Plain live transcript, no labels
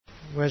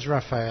Where's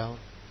Raphael?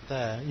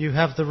 There. You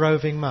have the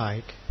roving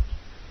mic.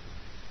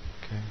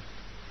 Okay.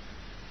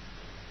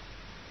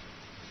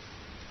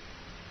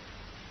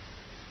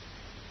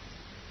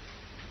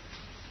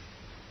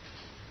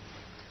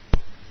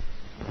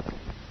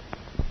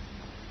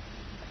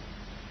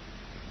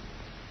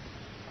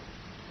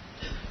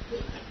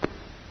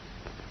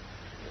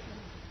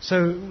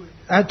 So,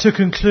 to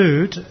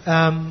conclude,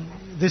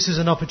 this is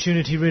an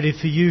opportunity really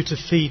for you to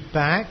feed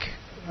back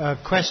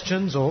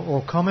questions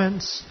or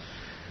comments,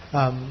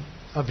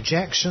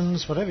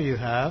 objections, whatever you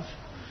have,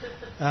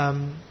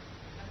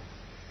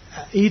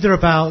 either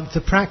about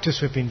the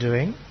practice we've been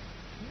doing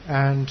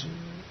and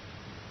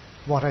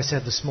what I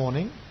said this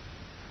morning,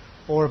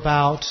 or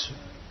about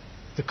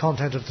the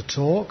content of the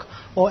talk,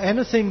 or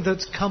anything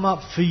that's come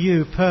up for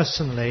you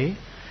personally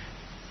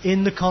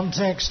in the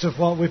context of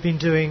what we've been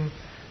doing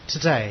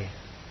today.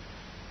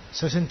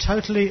 So it's in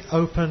totally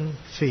open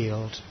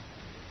field.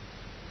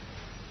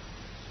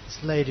 This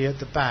lady at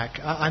the back.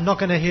 I'm not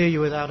going to hear you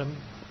without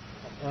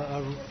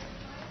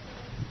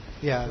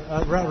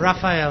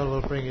Raphael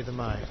will bring you the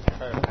mic.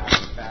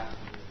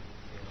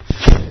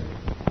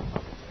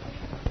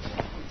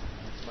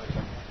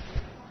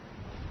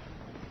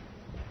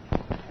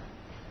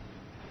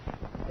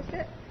 Is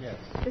it? Yes.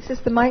 This is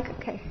the mic?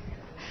 Okay.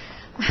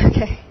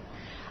 Okay.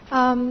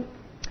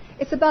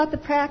 It's about the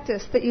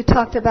practice that you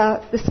talked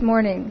about this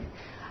morning.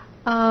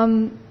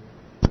 Right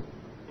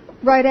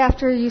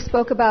after you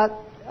spoke about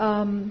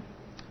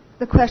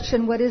the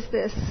question, what is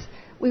this?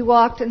 We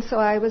walked, and so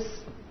I was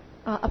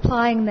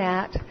applying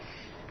that.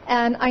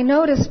 And I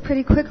noticed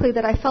pretty quickly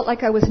that I felt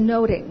like I was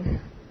noting,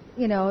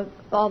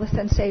 all the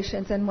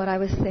sensations and what I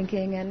was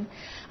thinking. And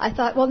I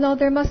thought, well, no,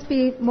 there must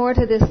be more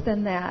to this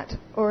than that,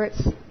 or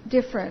it's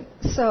different.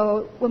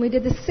 So when we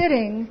did the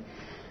sitting,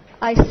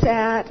 I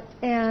sat,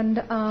 and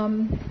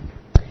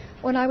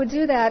when I would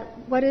do that,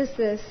 what is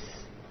this?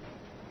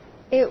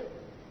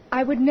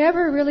 I would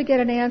never really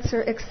get an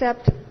answer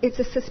except it's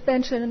a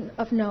suspension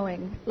of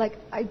knowing. Like,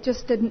 I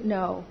just didn't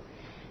know.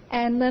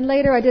 And then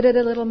later I did it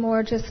a little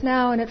more just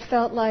now, and it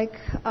felt like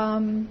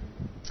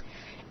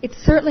it's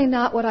certainly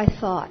not what I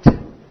thought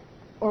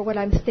or what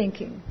I'm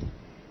thinking.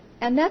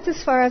 And that's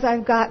as far as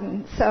I've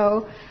gotten.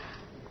 So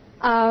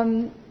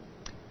I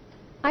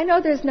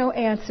know there's no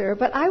answer,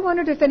 but I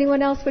wondered if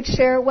anyone else would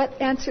share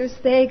what answers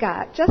they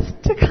got,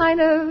 just to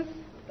kind of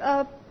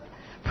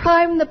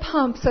prime the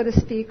pump, so to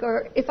speak,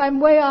 or if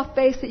I'm way off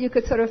base, that you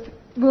could sort of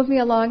move me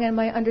along in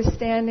my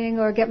understanding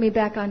or get me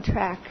back on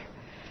track.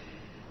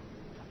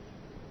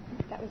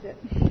 That was it.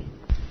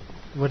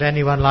 Would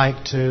anyone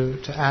like to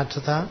add to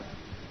that?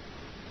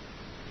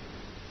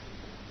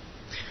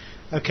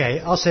 Okay,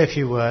 I'll say a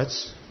few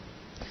words.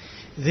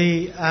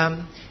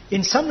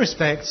 In some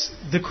respects,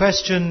 the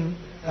question,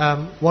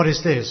 what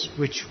is this,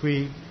 which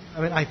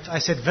I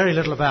said very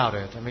little about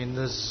it. I mean,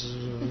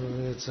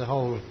 it's a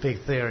whole big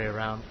theory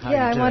around how you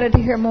do it. Yeah, I wanted to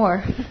hear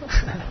more.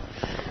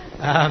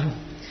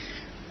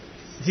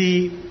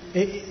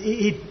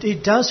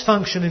 It does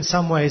function in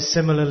some ways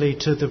similarly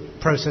to the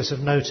process of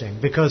noting,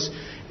 because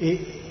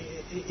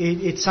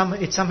it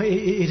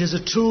is a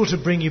tool to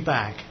bring you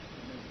back.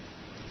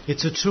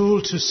 It's a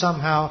tool to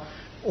somehow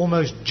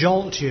almost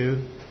jolt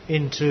you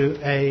into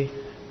a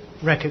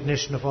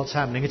recognition of what's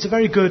happening. It's a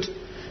very good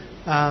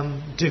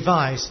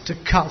device to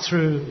cut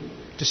through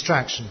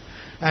distraction.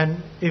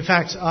 And in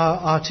fact,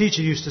 our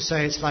teacher used to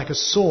say it's like a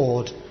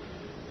sword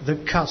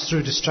that cuts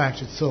through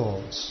distracted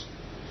thoughts.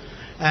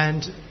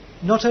 And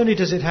not only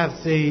does it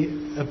have the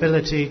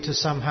ability to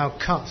somehow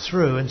cut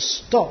through and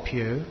stop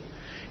you,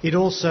 it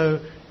also,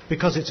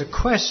 because it's a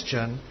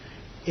question,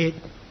 it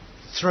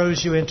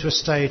throws you into a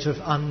state of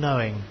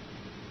unknowing,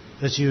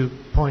 as you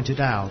pointed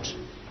out.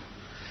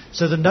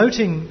 So the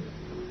noting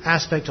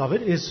aspect of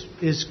it is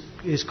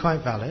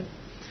quite valid.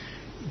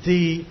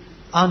 The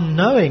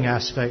unknowing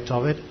aspect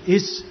of it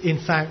is, in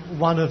fact,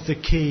 one of the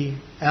key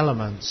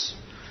elements.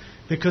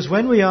 Because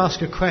when we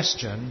ask a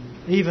question,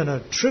 even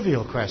a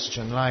trivial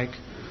question like,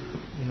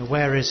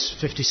 where is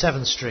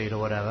 57th Street or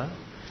whatever,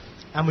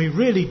 and we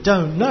really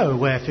don't know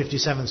where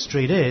 57th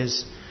Street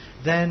is,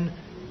 then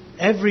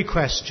every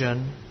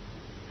question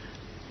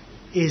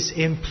is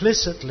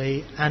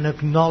implicitly an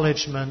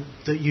acknowledgement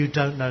that you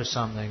don't know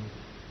something.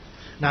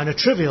 Now, in a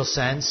trivial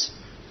sense,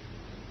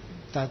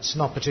 that's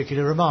not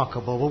particularly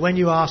remarkable. But when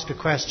you ask a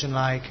question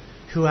like,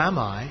 who am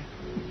I?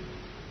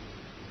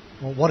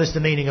 Or what is the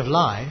meaning of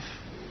life?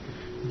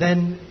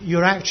 Then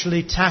you're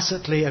actually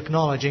tacitly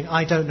acknowledging,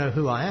 I don't know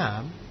who I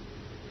am.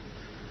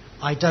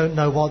 I don't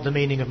know what the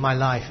meaning of my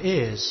life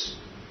is.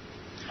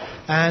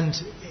 And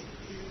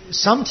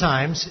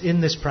sometimes in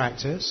this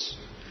practice,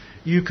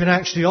 you can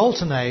actually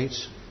alternate,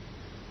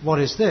 what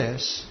is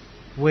this,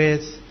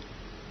 with,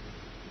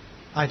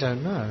 I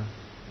don't know.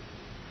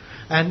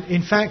 And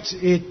in fact,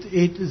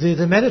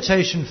 the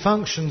meditation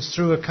functions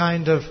through a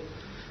kind of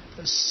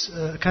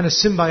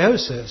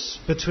symbiosis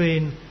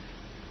between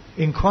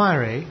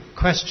inquiry,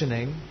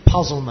 questioning,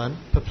 puzzlement,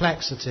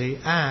 perplexity,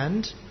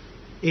 and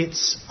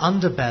its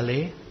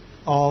underbelly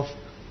of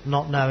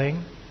not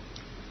knowing,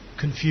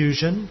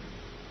 confusion,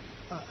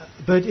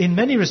 But in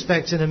many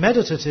respects, in a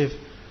meditative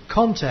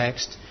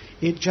context,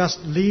 it just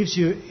leaves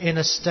you in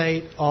a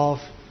state of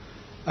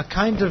a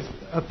kind of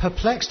a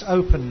perplexed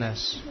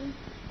openness.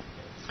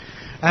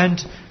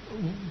 And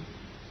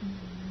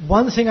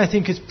one thing I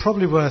think is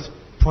probably worth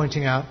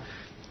pointing out,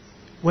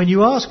 when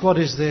you ask what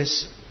is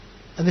this,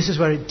 and this is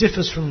where it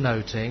differs from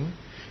noting,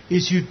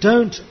 is you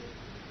don't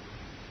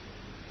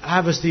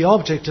have as the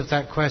object of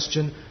that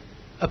question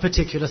a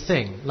particular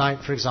thing,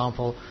 like, for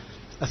example,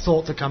 a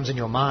thought that comes in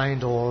your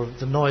mind or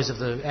the noise of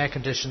the air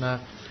conditioner.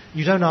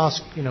 You don't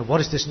ask, what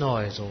is this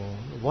noise, or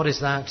what is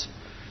that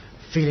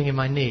feeling in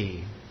my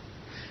knee?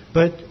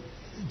 But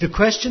the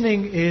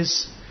questioning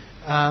has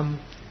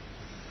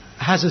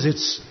as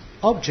its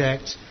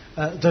object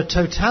the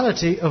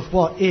totality of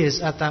what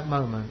is at that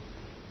moment.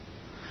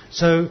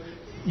 So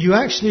you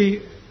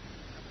actually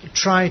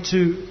try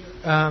to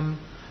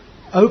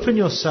open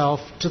yourself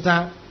to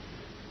that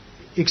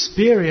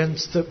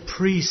experience that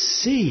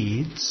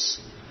precedes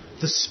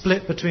the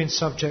split between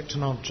subject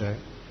and object.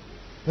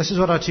 This is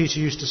what our teacher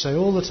used to say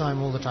all the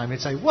time.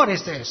 He'd say, "What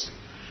is this?"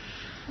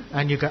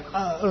 And you go,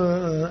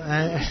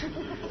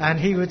 and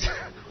he would,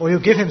 or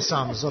you'll give him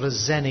some sort of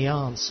zen-y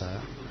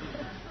answer.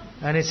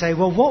 And he'd say,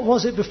 "Well, what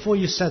was it before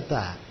you said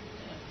that?"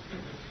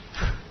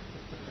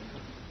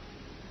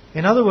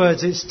 In other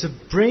words, it's to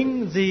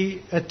bring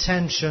the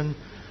attention,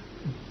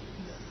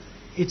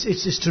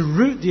 it's to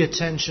root the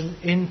attention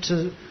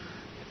into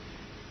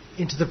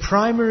the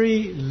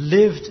primary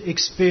lived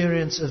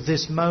experience of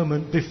this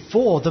moment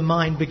before the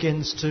mind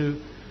begins to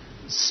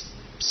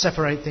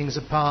separate things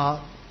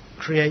apart,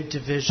 create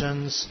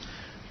divisions,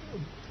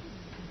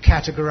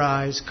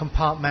 categorize,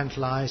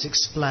 compartmentalize,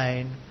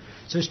 explain.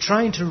 So it's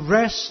trying to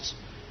rest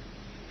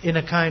in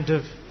a kind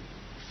of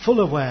full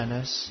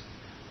awareness,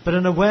 but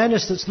an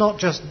awareness that's not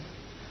just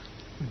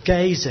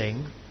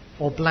gazing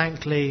or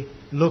blankly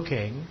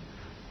looking,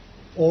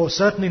 or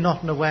certainly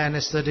not an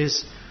awareness that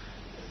is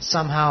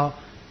somehow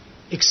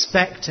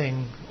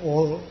expecting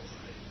or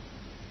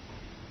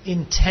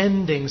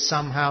intending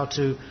somehow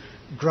to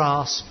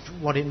grasp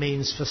what it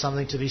means for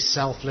something to be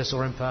selfless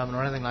or impermanent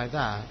or anything like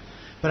that.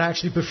 But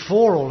actually,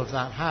 before all of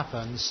that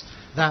happens,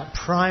 that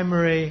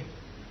primary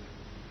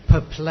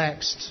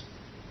perplexed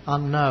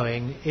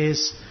unknowing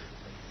is,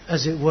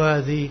 as it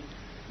were, the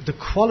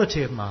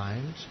quality of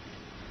mind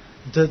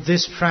that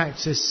this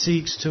practice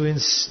seeks to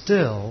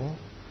instill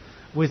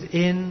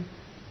within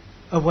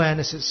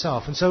awareness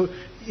itself. And so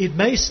it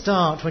may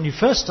start, when you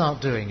first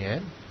start doing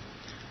it,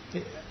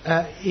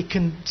 it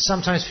can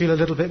sometimes feel a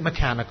little bit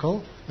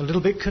mechanical, a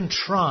little bit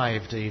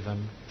contrived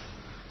even.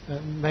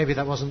 Maybe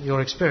that wasn't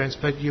your experience,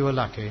 but you were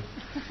lucky.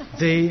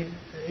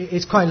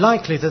 It's quite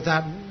likely that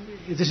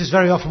this is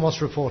very often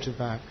what's reported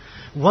back.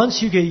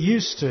 Once you get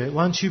used to it,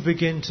 once you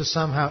begin to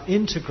somehow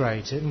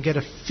integrate it and get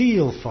a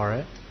feel for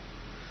it,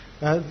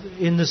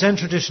 in the Zen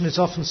tradition it's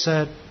often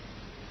said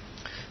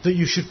that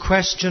you should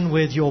question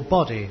with your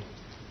body,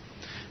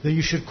 that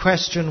you should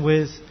question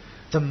with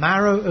the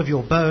marrow of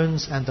your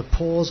bones and the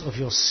pores of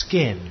your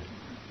skin.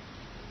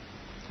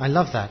 I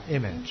love that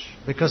image,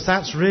 because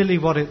that's really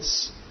what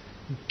it's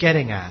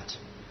getting at.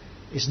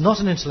 It's not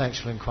an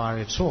intellectual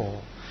inquiry at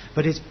all,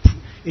 but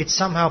it's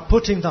somehow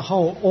putting the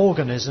whole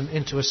organism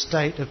into a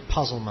state of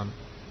puzzlement,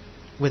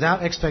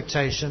 without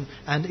expectation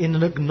and in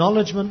an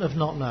acknowledgement of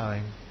not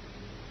knowing.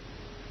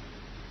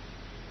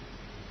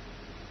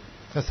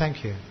 So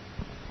thank you.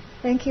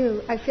 Thank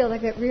you. I feel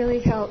like it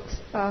really helped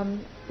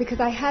because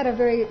I had a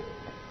very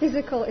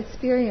physical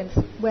experience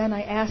when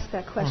I asked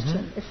that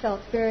question. Mm-hmm. It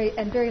felt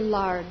very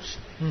large,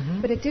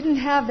 mm-hmm. but it didn't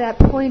have that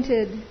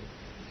pointed.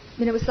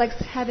 It was like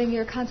having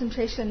your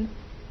concentration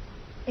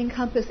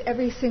encompass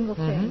every single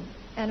thing,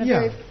 mm-hmm. and a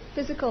very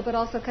physical, but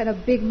also kind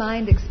of big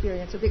mind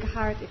experience, or big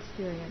heart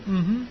experience.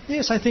 Mm-hmm.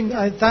 Yes, I think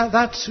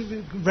that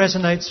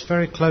resonates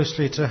very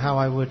closely to how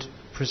I would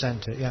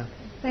present it. Yeah.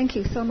 Thank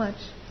you so much.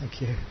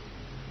 Thank you.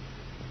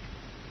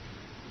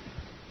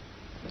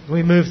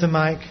 We move the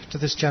mic to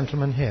this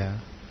gentleman here.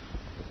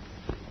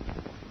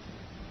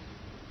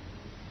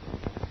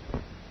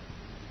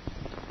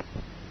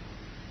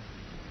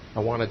 I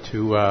wanted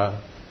to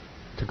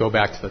go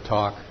back to the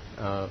talk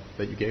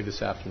that you gave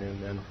this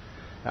afternoon, and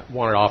I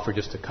wanted to offer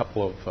just a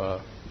couple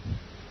of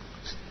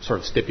sort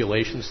of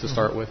stipulations to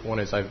start with. One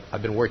is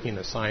I've been working in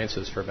the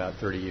sciences for about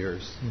 30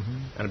 years,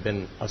 and I've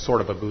been a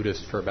sort of a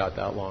Buddhist for about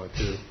that long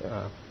too.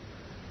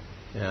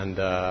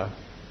 And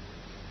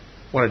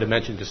wanted to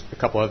mention just a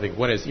couple other things.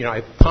 One is,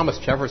 Thomas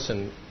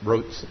Jefferson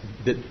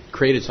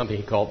created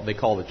something they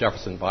call the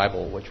Jefferson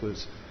Bible, which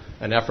was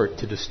an effort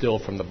to distill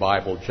from the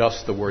Bible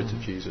just the words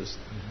of Jesus.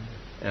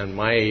 And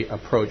my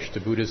approach to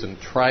Buddhism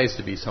tries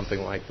to be something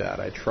like that.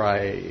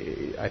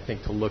 I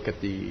think, to look at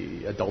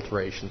the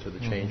adulterations or the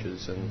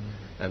changes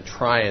and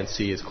try and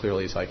see as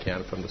clearly as I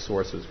can from the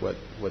sources what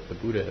the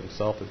Buddha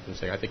himself has been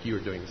saying. I think you were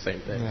doing the same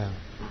thing. Yeah.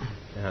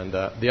 And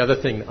the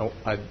other thing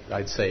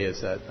I'd say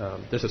is that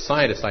there's a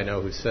scientist I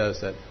know who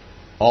says that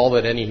all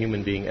that any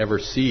human being ever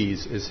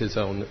sees is his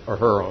own or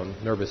her own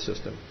nervous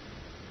system.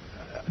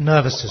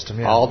 nervous system,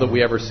 yeah. All that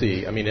we ever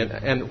see. I mean,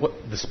 and what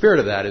the spirit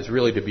of that is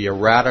really to be a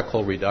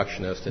radical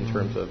reductionist in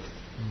terms of,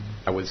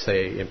 I would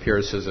say,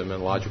 empiricism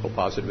and logical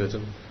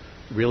positivism.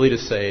 Really to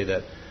say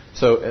that,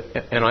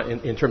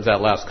 in terms of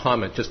that last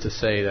comment, just to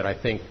say that I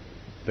think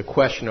the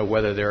question of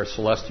whether there are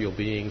celestial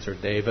beings or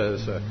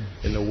devas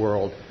in the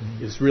world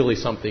is really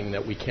something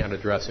that we can't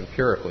address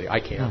empirically. I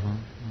can't.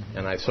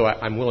 And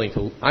I'm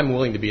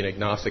willing to be an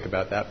agnostic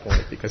about that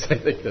point, because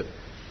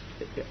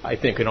I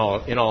think in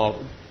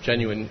all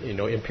genuine,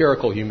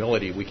 empirical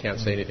humility, we can't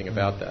say anything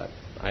about that.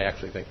 I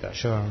actually think that.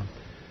 Sure.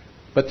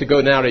 But to go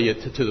now to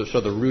the sort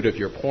of the root of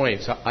your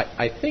points,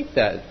 I think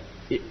that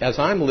as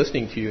I'm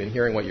listening to you and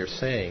hearing what you're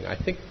saying, I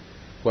think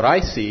what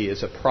I see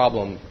is a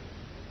problem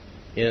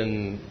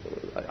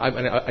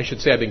I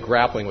should say I've been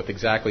grappling with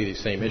exactly these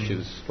same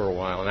issues for a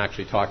while, and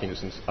actually talking to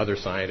some other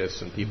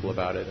scientists and people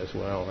about it as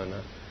well. And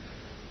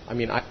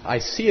I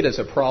see it as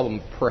a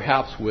problem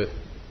perhaps with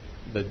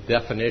the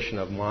definition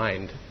of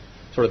mind,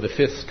 sort of the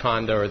fifth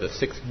skandha or the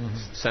sixth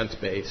sense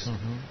base,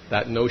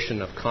 that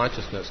notion of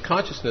consciousness.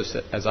 Consciousness,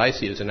 as I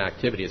see it, is an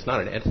activity. It's not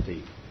an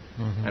entity.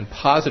 And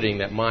positing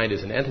that mind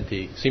is an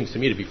entity seems to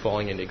me to be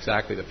falling into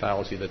exactly the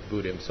fallacy that the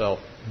Buddha himself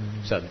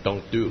said,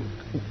 don't do.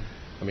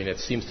 I mean, it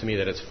seems to me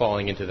that it's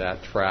falling into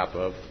that trap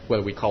of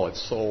whether we call it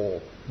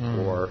soul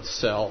or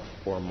self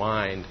or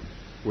mind,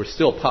 we're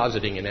still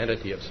positing an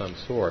entity of some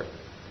sort.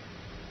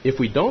 If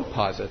we don't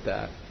posit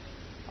that,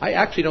 I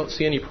actually don't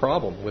see any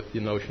problem with the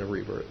notion of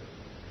rebirth.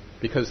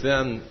 Because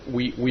then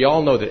we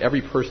all know that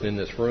every person in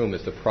this room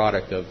is the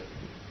product of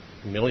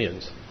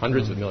millions,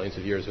 hundreds of millions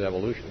of years of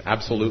evolution.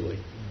 Absolutely.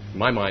 In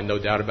my mind, no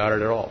doubt about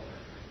it at all.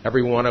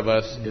 Every one of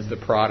us is the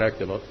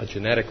product of a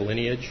genetic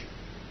lineage,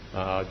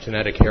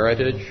 genetic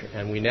heritage,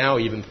 and we now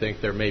even think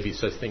there may be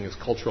such thing as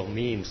cultural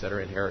memes that are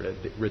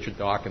inherited. Richard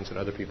Dawkins and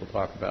other people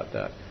talk about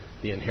that,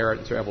 the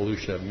inheritance or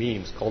evolution of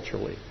memes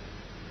culturally.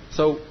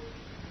 So,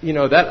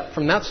 that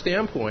from that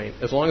standpoint,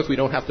 as long as we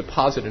don't have to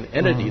posit an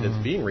entity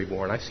that's being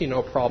reborn, I see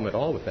no problem at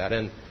all with that.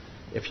 And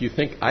if you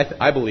think,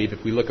 I believe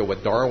if we look at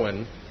what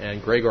Darwin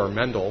and Gregor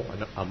Mendel,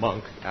 a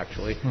monk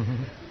actually,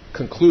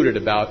 concluded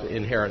about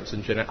inheritance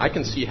and genetics, I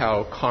can see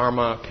how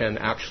karma can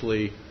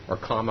actually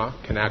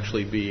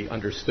be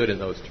understood in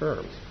those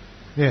terms.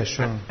 Yeah,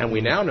 sure. And we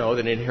now know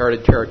that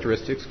inherited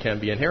characteristics can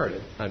be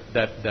inherited,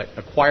 that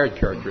acquired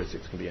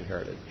characteristics can be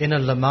inherited. In a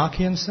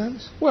Lamarckian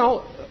sense?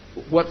 Well,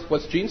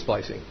 what's gene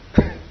splicing?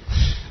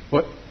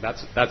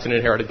 That's an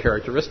inherited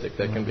characteristic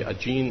that can be a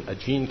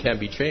gene can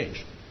be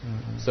changed.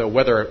 So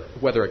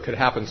whether it could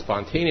happen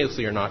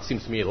spontaneously or not,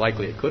 seems to me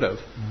likely it could have,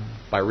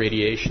 by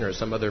radiation or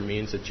some other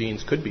means that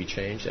genes could be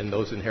changed, and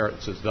those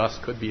inheritances thus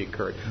could be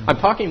occurred.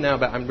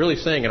 I'm really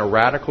saying in a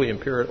radically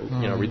empirical,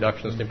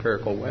 reductionist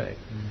empirical way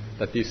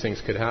that these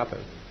things could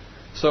happen.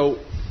 So,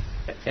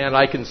 and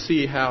I can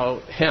see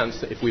how,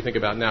 hence, if we think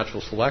about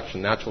natural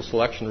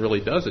selection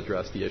really does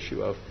address the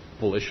issue of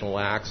volitional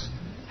acts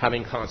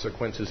having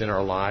consequences in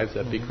our lives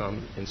that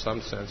become, in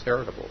some sense,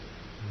 heritable.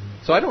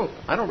 So I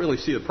don't really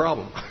see the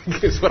problem.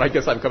 Is what I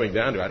guess I'm coming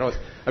down to.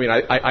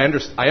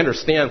 I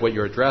understand what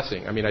you're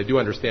addressing. I do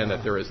understand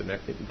that there is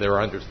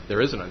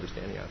an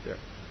understanding out there,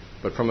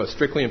 but from a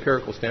strictly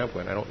empirical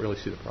standpoint, I don't really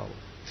see the problem.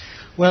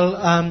 Well,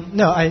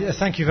 I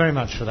thank you very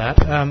much for that.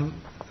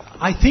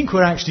 I think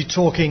we're actually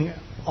talking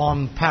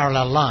on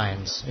parallel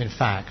lines. In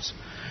fact,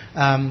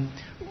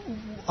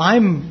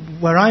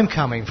 where I'm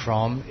coming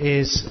from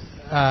is,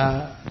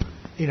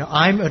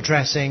 I'm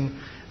addressing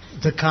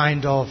the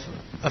kind of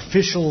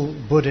official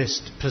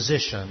Buddhist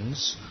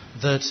positions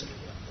that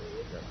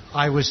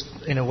I was,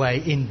 in a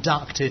way,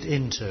 inducted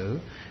into,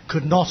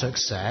 could not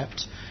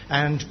accept,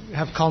 and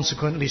have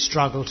consequently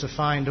struggled to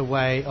find a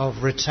way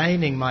of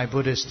retaining my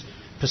Buddhist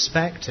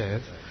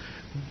perspective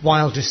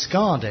while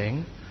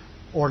discarding,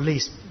 or at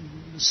least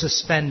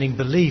suspending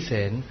belief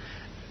in,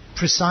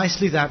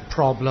 precisely that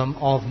problem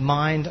of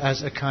mind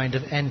as a kind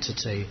of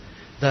entity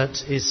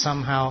that is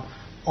somehow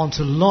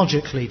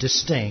ontologically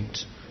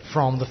distinct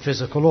from the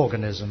physical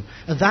organism.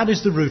 And that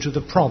is the root of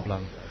the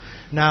problem.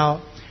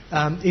 Now,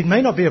 it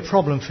may not be a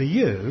problem for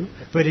you,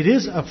 but it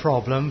is a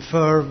problem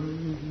for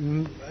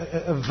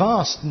a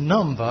vast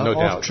number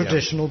of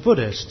traditional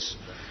Buddhists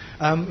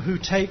who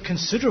take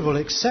considerable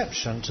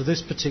exception to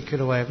this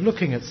particular way of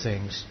looking at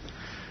things.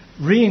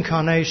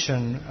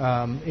 Reincarnation,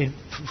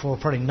 for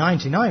probably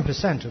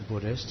 99% of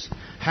Buddhists,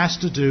 has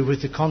to do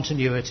with the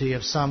continuity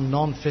of some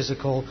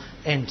non-physical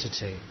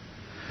entity.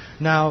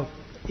 Now,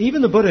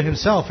 even the Buddha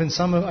himself,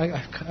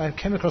 I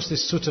came across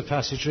this sutta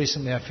passage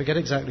recently, I forget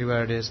exactly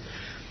where it is.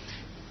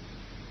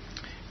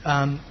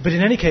 But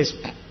in any case,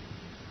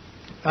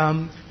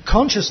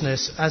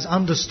 consciousness as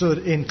understood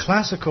in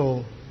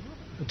classical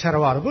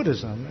Theravada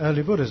Buddhism,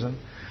 early Buddhism,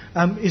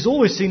 is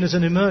always seen as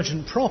an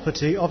emergent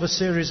property of a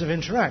series of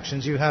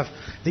interactions. You have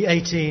the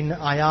 18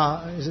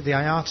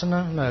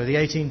 ayatana? No, the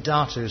 18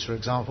 dhatus, for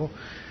example,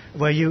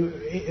 where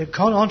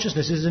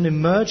consciousness is an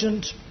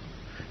emergent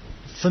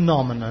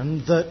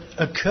phenomenon that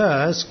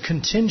occurs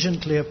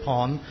contingently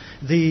upon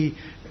the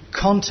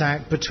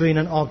contact between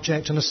an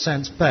object and a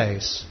sense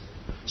base.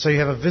 So you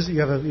have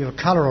a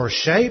color or a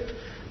shape,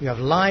 you have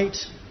light.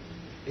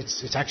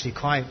 It's actually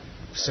quite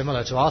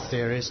similar to our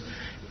theories.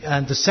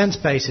 And the sense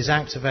base is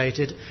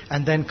activated,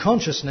 and then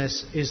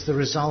consciousness is the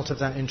result of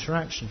that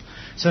interaction.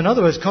 So in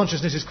other words,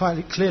 consciousness is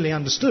quite clearly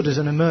understood as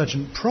an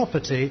emergent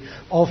property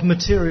of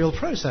material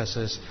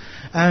processes.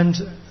 And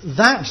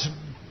that's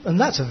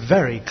a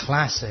very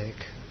classic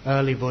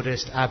early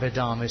Buddhist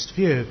Abhidharmist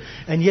view.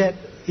 And yet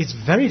it's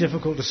very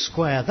difficult to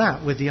square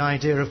that with the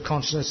idea of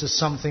consciousness as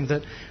something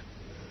that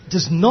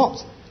does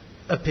not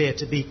appear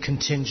to be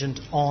contingent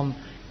on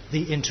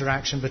the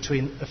interaction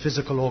between a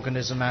physical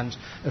organism and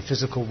a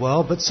physical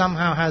world, but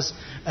somehow has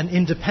an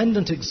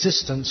independent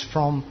existence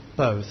from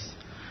both.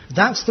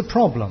 That's the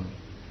problem.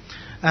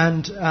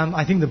 And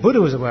I think the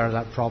Buddha was aware of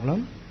that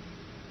problem.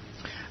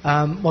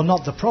 Well,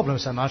 not the problem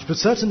so much, but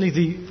certainly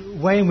the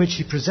way in which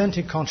he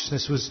presented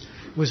consciousness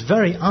was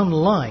very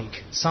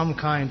unlike some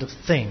kind of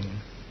thing.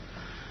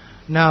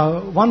 Now,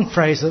 one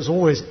phrase that's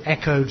always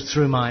echoed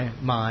through my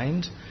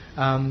mind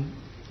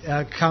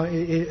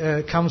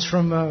comes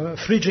from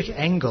Friedrich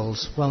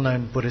Engels,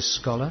 well-known Buddhist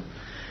scholar,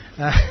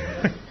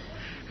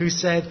 who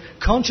said,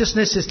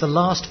 consciousness is the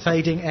last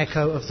fading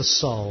echo of the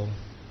soul.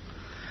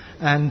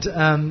 And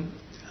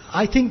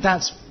I think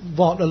that's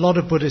what a lot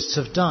of Buddhists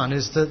have done,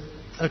 is that,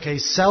 okay,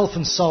 self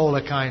and soul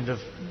are kind of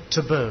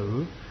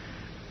taboo.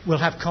 We'll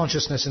have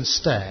consciousness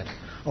instead,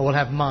 or we'll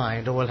have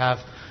mind, or we'll have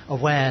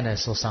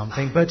awareness or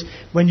something. But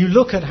when you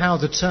look at how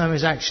the term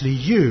is actually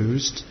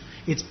used,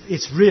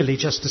 it's really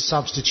just a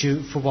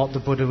substitute for what the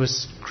Buddha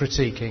was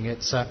critiquing.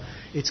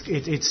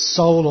 It's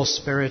soul or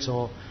spirit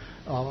or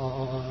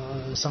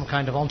some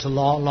kind of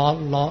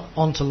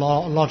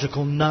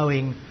ontological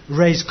knowing,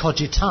 res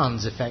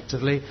cogitans,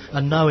 effectively,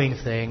 a knowing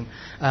thing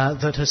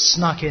that has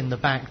snuck in the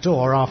back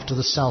door after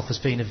the self has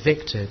been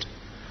evicted.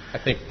 I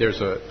think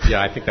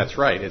I think that's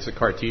right. It's a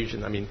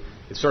Cartesian. I mean,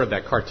 it's sort of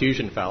that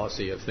Cartesian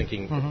fallacy of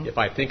thinking, if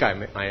I think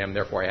I am,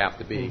 therefore I have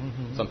to be,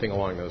 something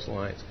along those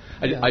lines.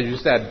 I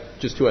just add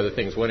just two other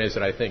things. One is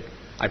that I think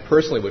I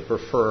personally would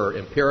prefer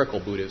empirical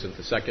Buddhism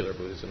to secular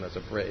Buddhism as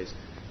a phrase,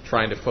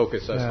 trying to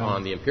focus us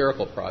on the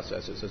empirical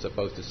processes as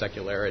opposed to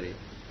secularity.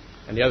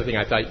 And the other thing,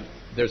 I thought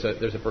there's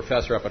a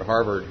professor up at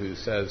Harvard who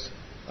says,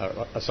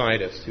 a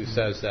scientist who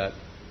says that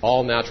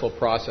all natural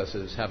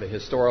processes have a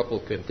historical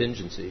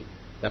contingency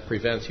that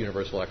prevents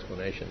universal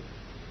explanation,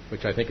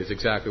 which I think is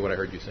exactly what I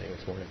heard you saying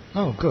this morning.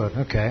 Oh, good.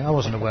 Okay, I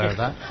wasn't aware of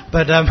that,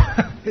 but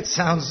it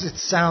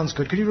sounds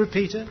good. Could you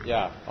repeat it?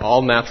 Yeah,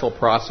 all natural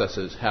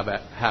processes have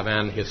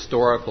an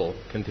historical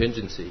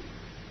contingency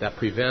that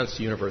prevents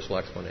universal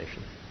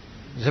explanation.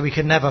 So we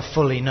can never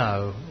fully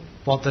know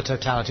what the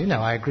totality. No,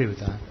 I agree with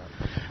that.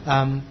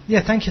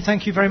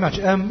 Thank you very much.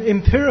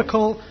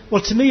 Empirical.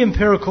 Well, to me,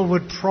 empirical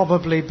would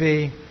probably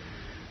be.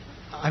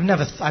 I've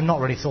not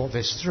really thought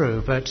this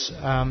through, but.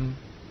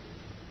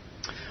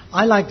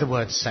 I like the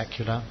word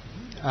secular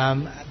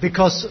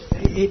because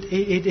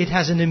it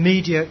has an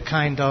immediate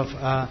kind of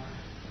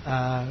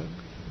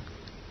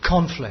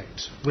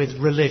conflict with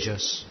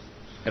religious.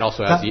 It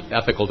also has the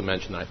ethical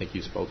dimension I think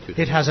you spoke to.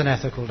 It has an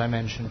ethical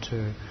dimension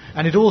too.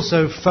 And it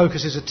also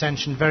focuses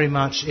attention very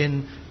much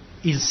in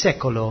il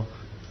secolo,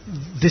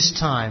 this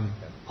time,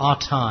 our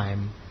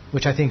time,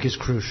 which I think is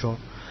crucial.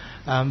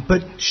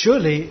 But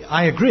surely,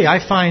 I agree,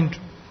 I find...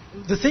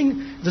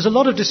 there's a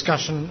lot of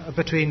discussion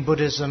between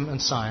Buddhism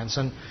and science,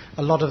 and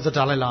a lot of the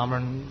Dalai Lama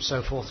and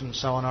so forth and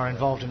so on are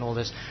involved in all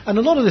this. And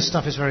a lot of this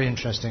stuff is very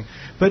interesting.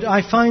 But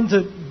I find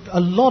that a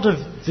lot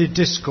of the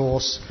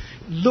discourse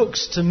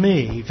looks to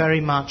me very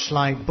much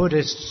like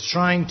Buddhists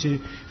trying to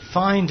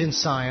find in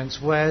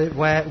science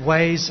where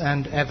ways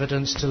and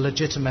evidence to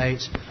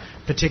legitimate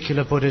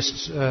particular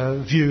Buddhist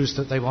views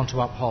that they want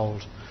to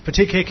uphold,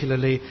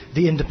 particularly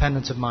the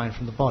independence of mind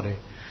from the body.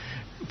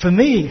 For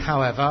me,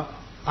 however,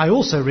 I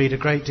also read a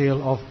great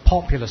deal of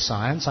popular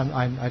science.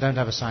 I don't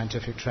have a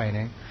scientific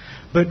training.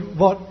 But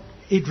what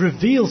it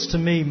reveals to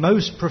me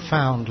most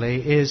profoundly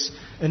is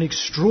an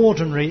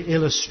extraordinary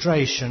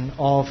illustration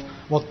of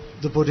what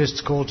the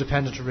Buddhists call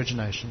dependent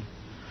origination.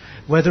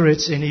 Whether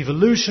it's in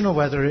evolution or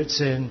whether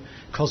it's in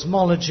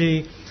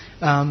cosmology,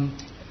 or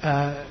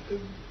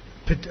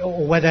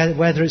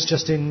whether it's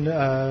just in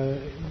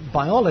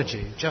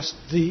biology, just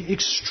the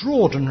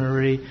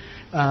extraordinary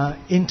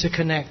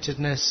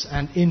interconnectedness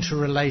and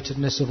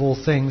interrelatedness of all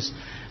things.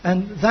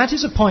 And that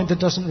is a point that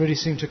doesn't really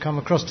seem to come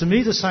across. To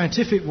me, the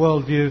scientific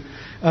worldview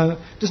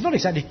does not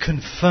exactly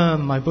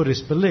confirm my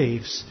Buddhist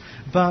beliefs,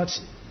 but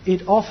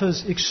it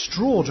offers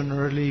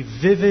extraordinarily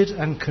vivid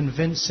and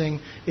convincing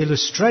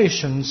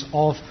illustrations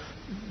of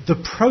the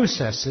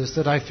processes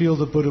that I feel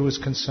the Buddha was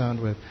concerned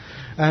with.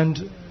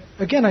 And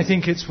again, I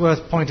think it's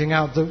worth pointing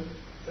out that,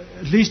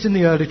 at least in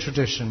the early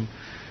tradition,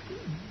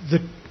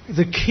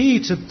 the key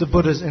to the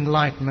Buddha's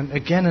enlightenment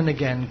again and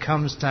again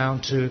comes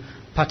down to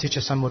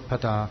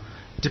paticcasamuppada,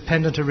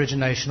 dependent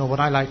origination, or what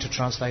I like to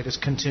translate as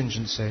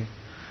contingency.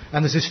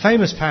 And there's this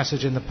famous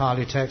passage in the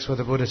Pali text where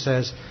the Buddha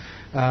says,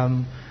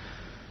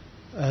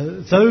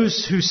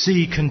 those who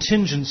see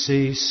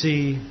contingency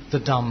see the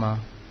Dhamma,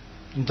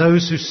 and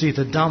those who see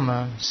the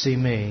Dhamma see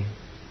me.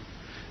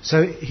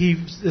 So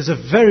there's a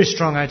very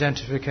strong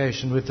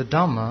identification with the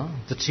Dhamma,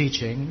 the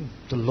teaching,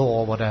 the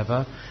law,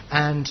 whatever,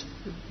 and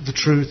the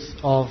truth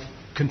of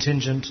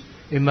contingent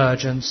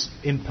emergence,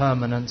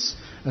 impermanence,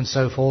 and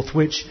so forth,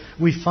 which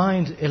we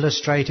find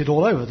illustrated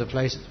all over the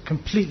place,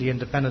 completely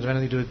independent of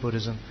anything to do with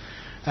Buddhism.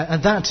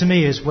 And that, to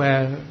me, is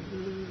where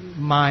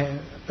my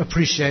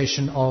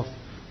appreciation of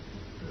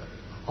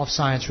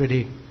science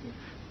really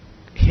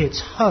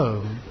hits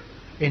home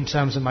in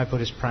terms of my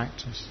Buddhist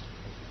practice.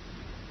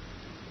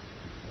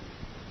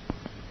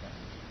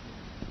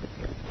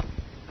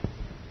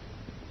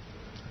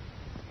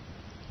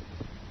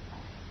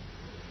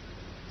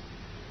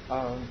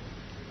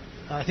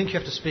 I think you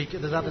have to speak.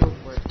 There's that little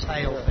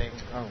tail thing.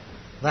 Oh.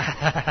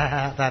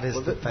 That is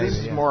the This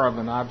is more of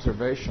an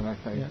observation, I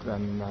think,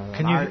 than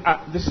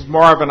this is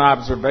more of an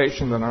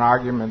observation than an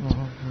argument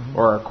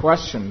or a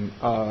question.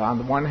 On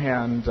the one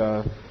hand,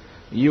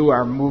 you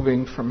are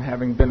moving from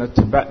having been a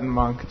Tibetan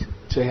monk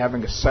to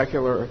having a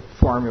secular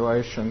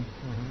formulation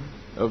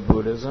of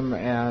Buddhism,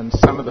 and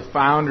some of the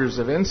founders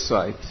of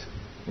Insight,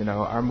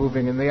 are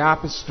moving in the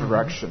opposite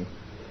direction,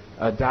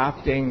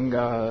 adopting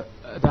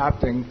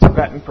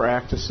Tibetan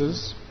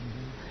practices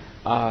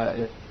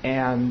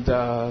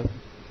and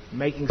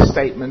making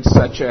statements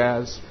such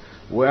as,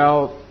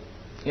 well,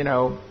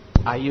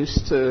 I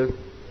used to,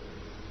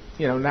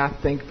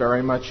 not think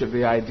very much of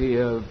the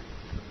idea of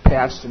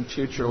past and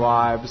future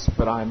lives,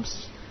 but I'm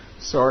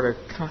sort of,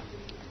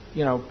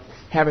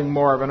 having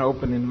more of an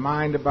open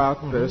mind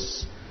about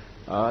this.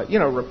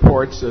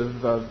 Reports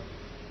of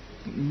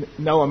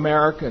no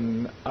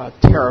American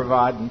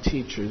Theravadan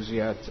teachers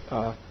yet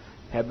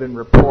have been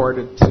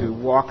reported to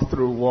walk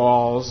through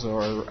walls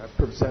or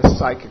possess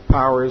psychic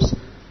powers.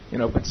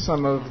 But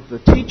some of the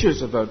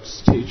teachers of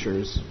those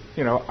teachers,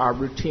 are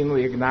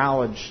routinely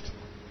acknowledged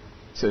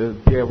to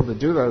be able to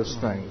do those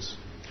things.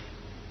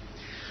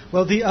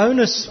 Well, the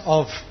onus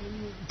of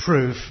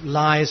proof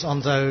lies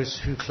on those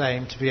who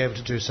claim to be able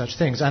to do such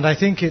things. And I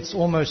think it's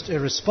almost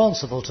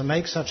irresponsible to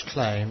make such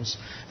claims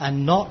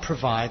and not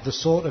provide the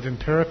sort of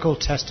empirical,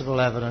 testable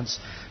evidence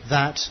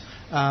that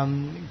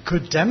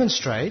could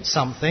demonstrate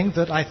something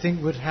that I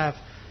think would have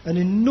an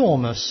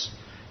enormous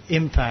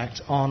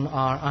impact on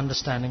our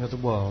understanding of the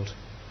world.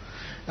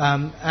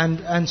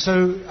 And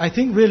so I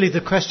think really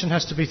the question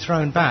has to be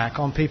thrown back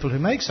on people who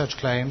make such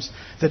claims,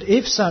 that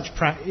if such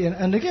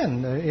and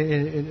again,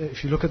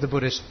 if you look at the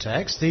Buddhist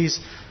texts, these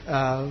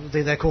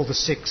they're called the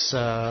six.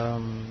 What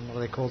are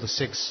they called? The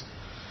six.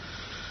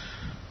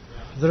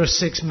 There are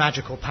six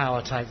magical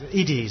power types,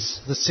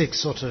 idis, the six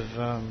sort of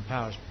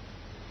powers,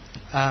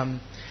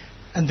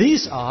 and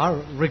these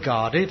are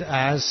regarded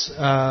as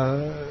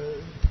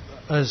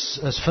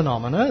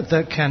phenomena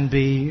that can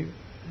be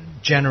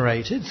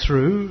generated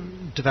through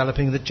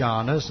developing the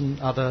jhanas and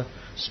other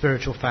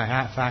spiritual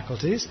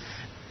faculties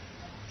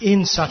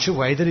in such a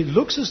way that it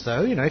looks as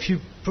though, if you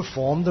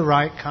perform the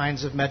right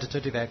kinds of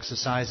meditative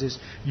exercises,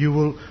 you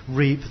will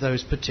reap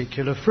those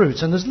particular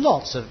fruits. And there's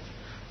lots of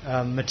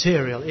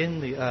material in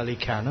the early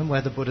canon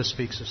where the Buddha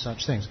speaks of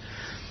such things.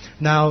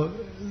 Now,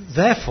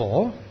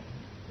 therefore,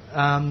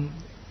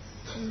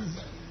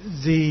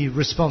 the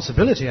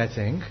responsibility, I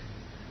think,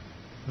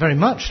 very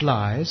much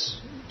lies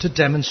to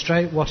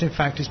demonstrate what in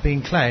fact is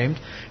being claimed,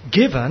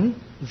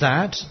 given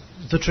that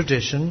the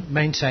tradition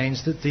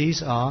maintains that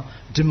these are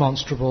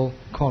demonstrable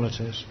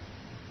qualities.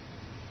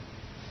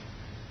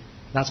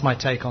 That's my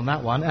take on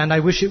that one, and I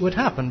wish it would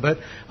happen, but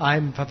I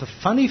have a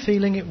funny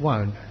feeling it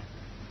won't.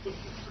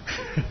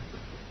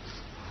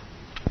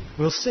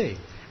 We'll see.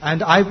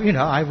 And I'd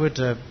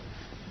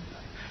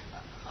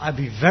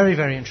be very,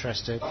 very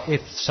interested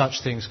if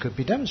such things could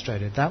be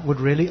demonstrated. That would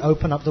really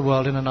open up the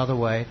world in another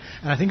way,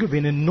 and I think it would be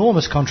an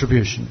enormous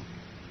contribution.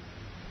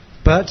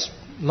 But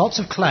lots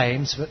of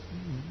claims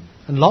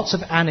and lots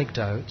of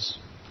anecdotes,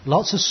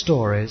 lots of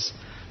stories,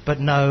 but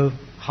no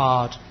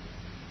hard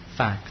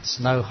facts,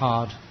 no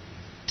hard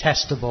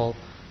testable,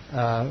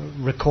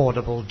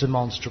 recordable,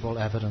 demonstrable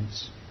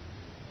evidence.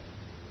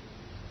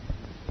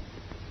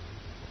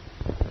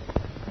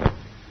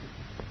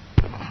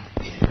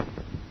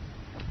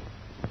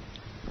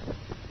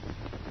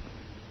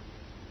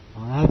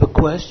 I have a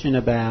question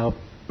about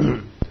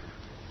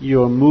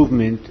your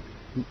movement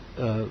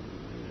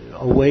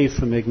away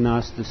from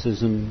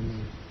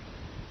agnosticism.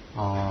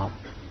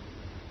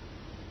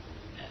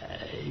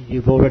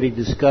 You've already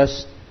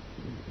discussed,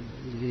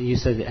 you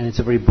said, and it's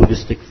a very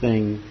Buddhistic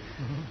thing,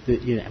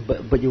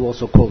 that, but you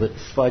also called it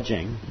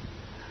fudging.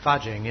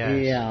 Fudging,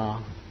 yes.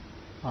 Yeah.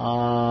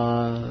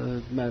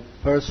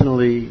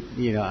 Personally,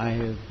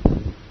 I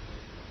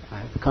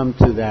have come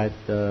to that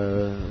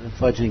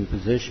fudging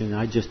position.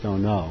 I just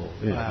don't know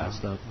that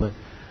stuff. But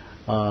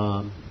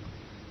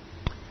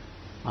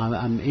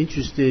I'm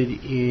interested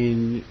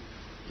in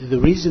the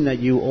reason that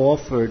you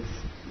offered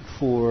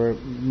for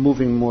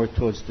moving more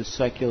towards the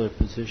secular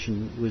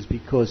position was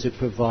because it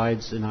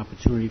provides an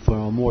opportunity for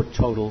a more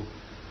total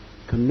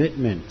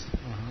commitment.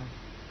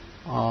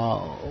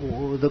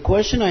 The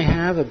question I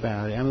have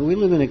about it, I mean, we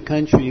live in a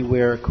country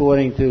where,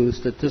 according to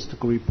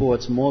statistical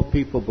reports, more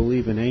people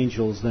believe in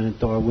angels than in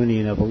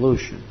Darwinian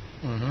evolution.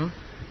 Mm-hmm.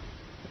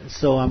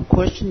 So I'm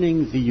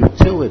questioning the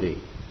utility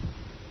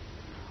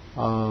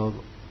of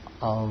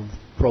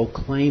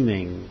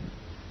proclaiming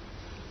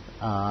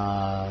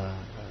the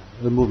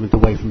movement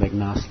away from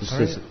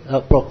agnosticism.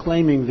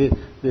 Proclaiming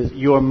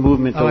your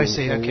movement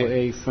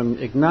away from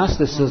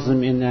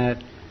agnosticism, in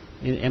that,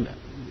 and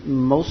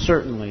most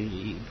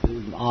certainly,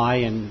 I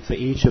and for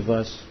each of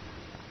us,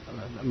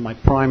 my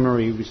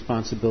primary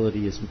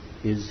responsibility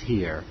is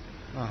here.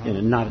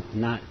 Not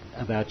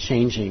about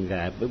changing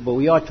that, but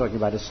we are talking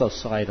about a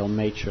societal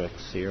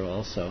matrix here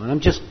also, and I'm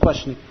just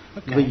questioning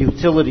the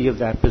utility of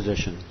that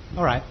position.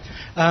 All right.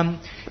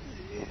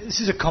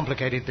 This is a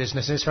complicated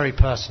business, and it's very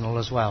personal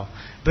as well.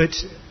 But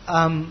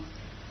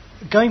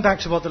going back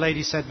to what the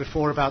lady said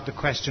before about the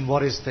question,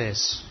 what is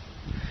this?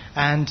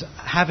 And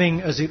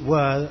having, as it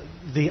were,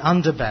 the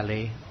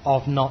underbelly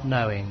of not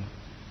knowing.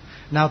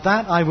 Now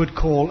that I would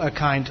call a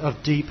kind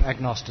of deep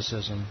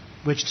agnosticism,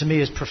 which to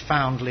me is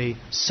profoundly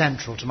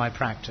central to my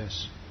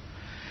practice.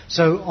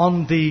 So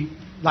on the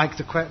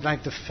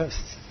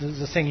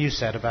thing you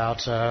said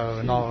about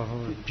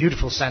a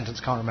beautiful sentence,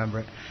 can't remember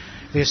it.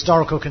 The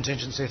historical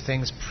contingency of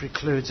things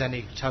precludes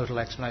any total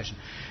explanation.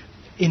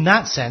 In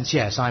that sense,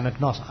 yes, I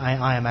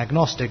am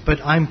agnostic, but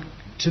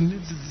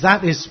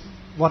that is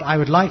what I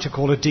would like to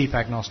call a deep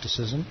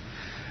agnosticism,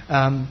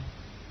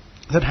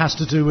 that has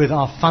to do with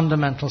our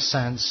fundamental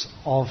sense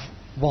of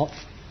what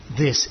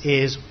this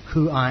is,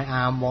 who I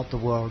am, what the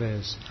world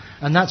is.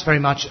 And that's very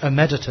much a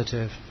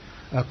meditative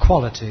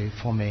quality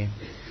for me.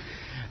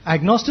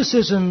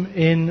 Agnosticism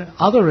in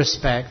other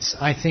respects,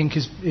 I think,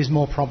 is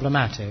more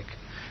problematic.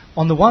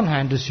 On the one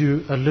hand, as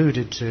you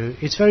alluded to,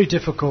 it's very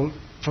difficult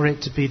for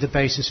it to be the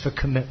basis for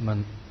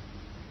commitment.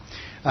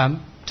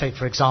 Take,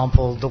 for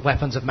example, the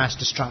weapons of mass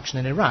destruction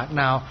in Iraq.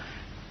 Now,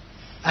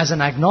 as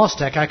an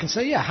agnostic, I can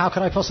say, how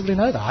could I possibly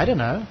know that? I don't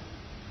know.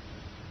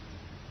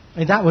 I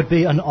mean, that would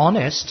be an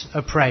honest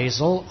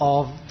appraisal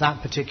of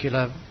that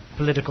particular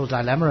political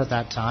dilemma at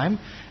that time.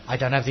 I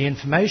don't have the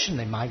information.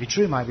 They might be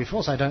true, might be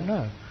false, I don't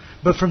know.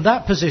 But from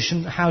that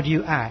position, how do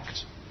you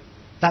act?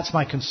 That's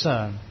my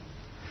concern.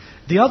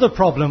 The other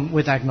problem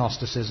with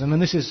agnosticism,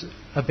 and this is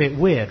a bit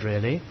weird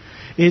really,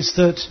 is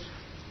that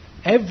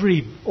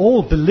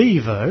all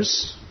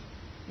believers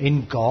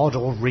in God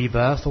or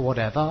rebirth or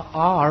whatever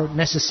are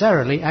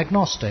necessarily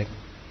agnostic.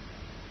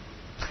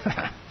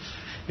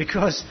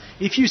 Because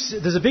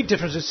there's a big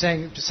difference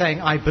between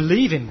saying I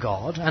believe in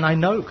God and I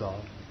know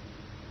God.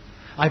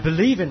 I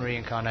believe in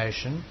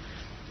reincarnation,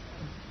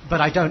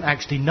 but I don't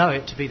actually know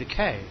it to be the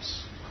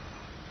case.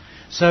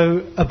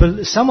 So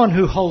someone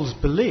who holds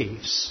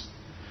beliefs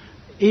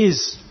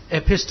is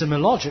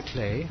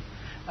epistemologically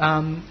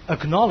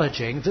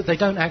acknowledging that they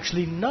don't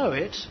actually know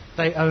it,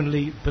 they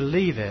only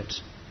believe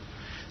it.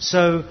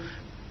 So,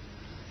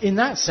 in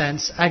that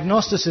sense,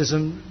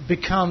 agnosticism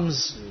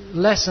becomes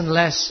less and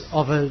less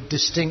of a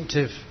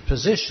distinctive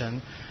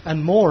position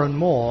and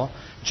more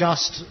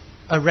just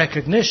a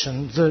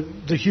recognition that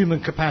the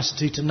human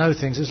capacity to know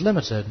things is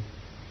limited.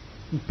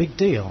 Big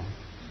deal.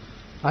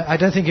 I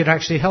don't think it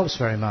actually helps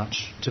very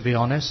much, to be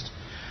honest.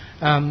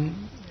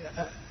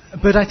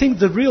 But I think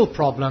the real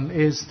problem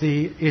is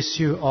the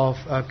issue of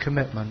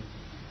commitment.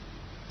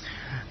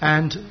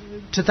 And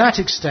to that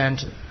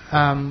extent,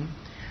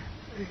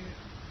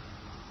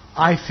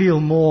 I feel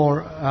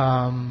more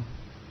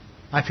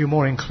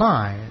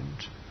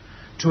inclined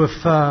to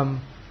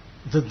affirm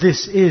that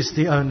this is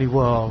the only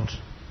world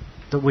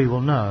that we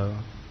will know,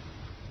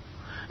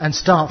 and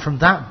start from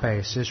that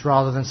basis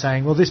rather than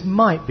saying, well, this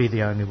might be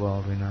the only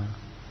world we know.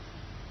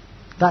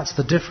 That's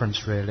the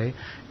difference, really,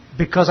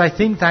 because I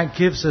think that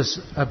gives us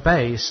a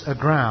base, a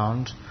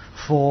ground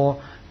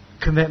for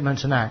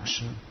commitment and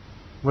action,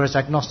 whereas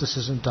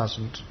agnosticism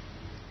doesn't.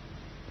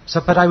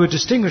 So, but I would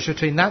distinguish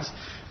between that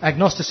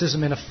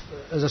agnosticism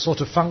as a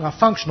sort of a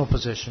functional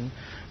position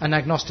and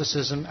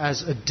agnosticism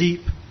as a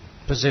deep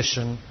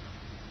position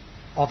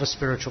of a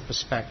spiritual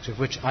perspective,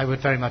 which I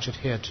would very much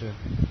adhere to.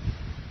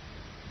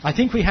 I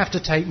think we have to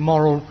take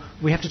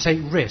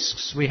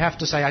risks. We have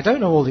to say, I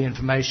don't know all the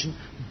information,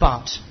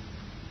 but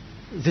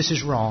this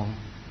is wrong,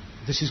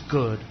 this is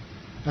good.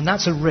 And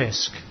that's a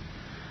risk.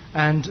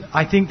 And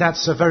I think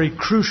that's a very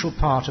crucial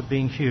part of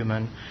being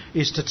human,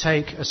 is to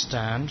take a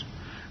stand.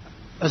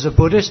 As a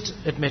Buddhist,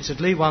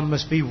 admittedly, one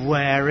must be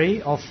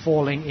wary of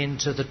falling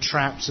into the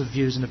traps of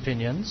views and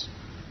opinions.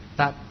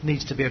 That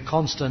needs to be a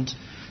constant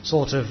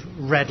sort of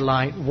red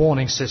light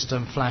warning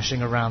system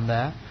flashing around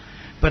there.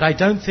 But I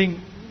don't think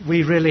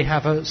we really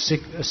have a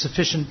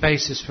sufficient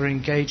basis for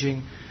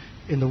engaging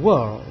in the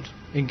world,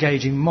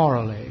 engaging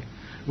morally,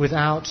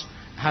 without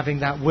having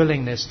that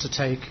willingness to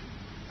take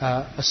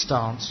a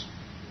stance.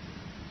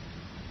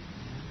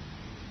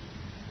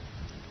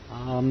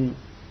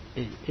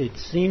 It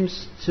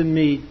seems to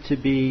me to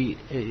be,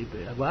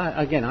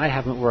 again, I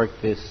haven't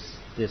worked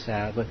this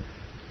out, but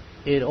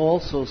it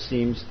also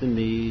seems to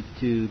me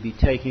to be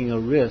taking a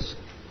risk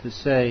to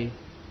say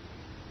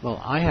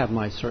well, I have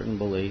my certain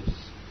beliefs,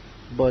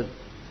 but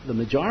the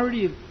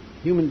majority of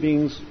human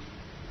beings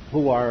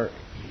who are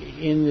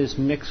in this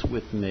mix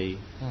with me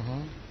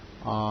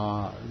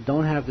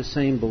don't have the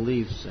same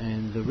beliefs,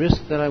 and the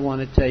risk that I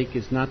want to take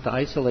is not to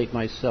isolate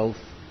myself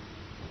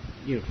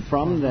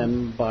from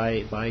them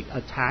by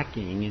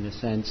attacking, in a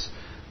sense,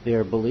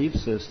 their belief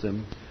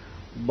system,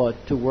 but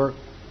to work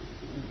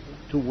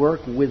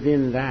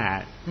within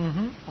that.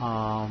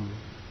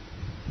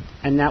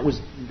 And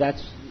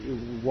that's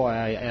why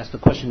I asked the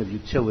question of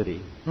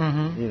utility.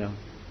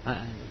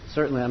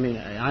 Certainly, I mean,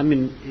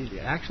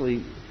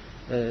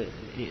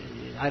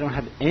 I don't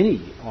have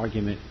any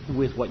argument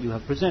with what you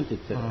have presented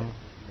today.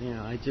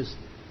 I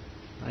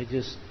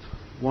just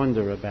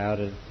wonder about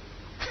it.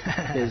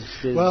 There's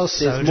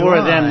more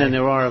of them than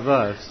there are of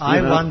us.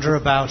 I wonder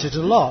about it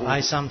a lot.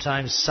 I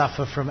sometimes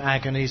suffer from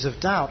agonies of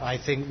doubt. I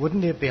think,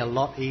 wouldn't it be a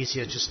lot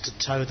easier just to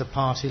toe the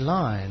party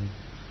line?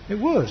 It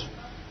would.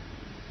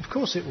 Of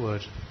course it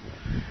would.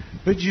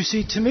 But you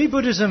see, to me,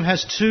 Buddhism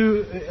has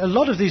a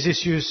lot of these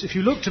issues. If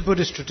you look to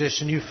Buddhist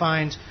tradition, you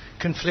find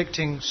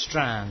conflicting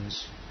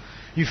strands.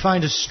 You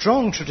find a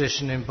strong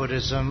tradition in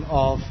Buddhism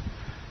of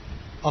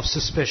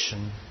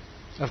suspicion,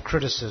 of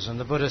criticism.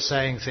 The Buddha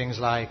saying things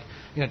like,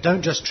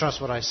 don't just trust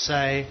what I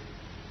say,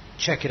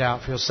 check it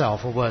out for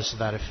yourself, or words to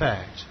that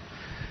effect.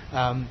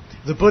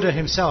 The Buddha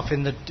himself,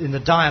 in the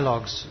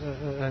dialogues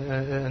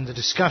and the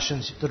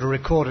discussions that are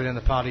recorded in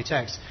the Pali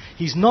text,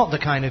 he's not the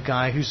kind of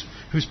guy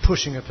who's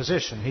pushing a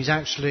position. He's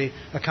actually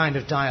a kind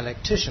of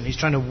dialectician. He's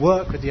trying to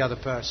work with the other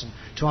person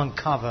to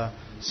uncover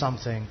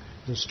something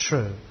that's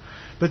true.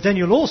 But then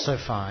you'll also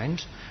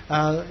find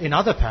in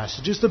other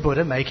passages the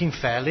Buddha making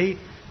fairly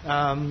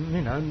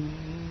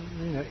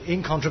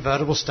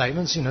incontrovertible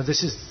statements.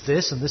 This is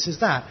this and this is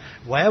that.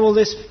 Where will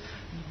this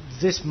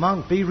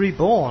monk be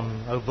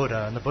reborn, O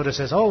Buddha? And the Buddha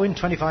says, in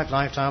 25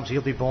 lifetimes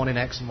he'll be born in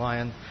X and Y,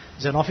 and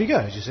then off he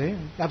goes, you see.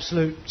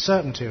 Absolute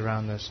certainty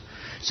around this.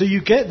 So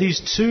you get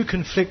these two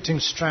conflicting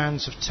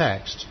strands of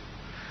text.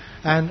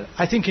 And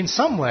I think in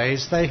some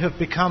ways they have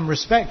become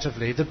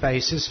respectively the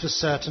basis for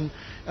certain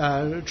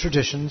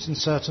traditions and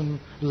certain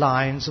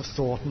lines of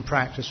thought and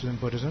practice within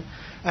Buddhism.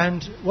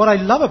 And what I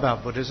love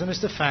about Buddhism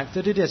is the fact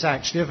that it is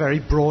actually a very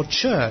broad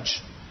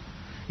church.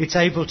 It's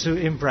able to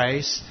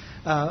embrace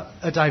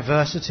a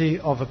diversity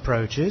of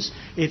approaches.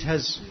 It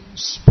has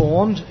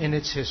spawned in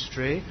its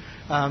history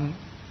an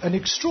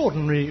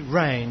extraordinary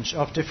range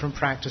of different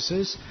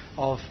practices,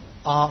 of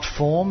art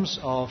forms,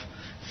 of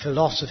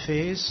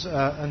philosophies,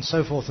 and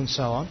so forth and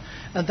so on.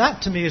 And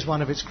that, to me, is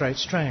one of its great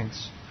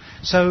strengths.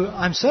 So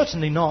I'm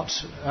certainly not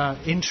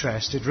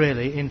interested,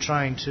 really, in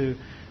trying to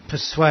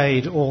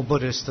persuade all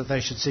Buddhists that they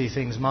should see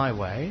things my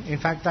way. In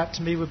fact, that,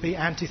 to me, would be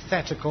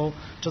antithetical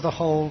to the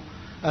whole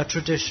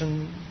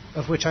tradition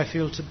of which I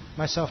feel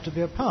myself to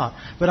be a part.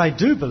 But I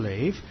do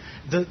believe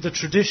that the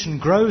tradition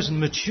grows and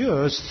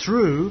matures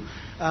through,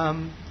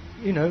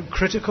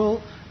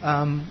 critical,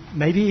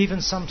 maybe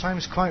even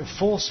sometimes quite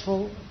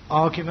forceful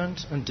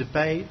argument and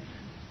debate,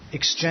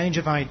 exchange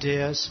of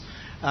ideas.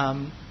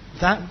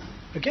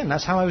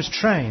 That's how I was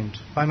trained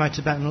by my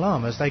Tibetan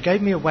lamas. They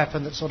gave me a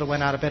weapon that sort of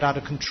went a bit out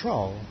of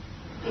control.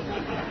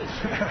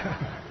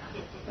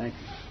 Thank you.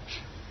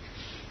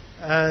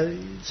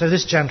 So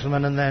this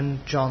gentleman, and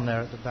then John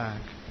there at the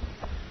back.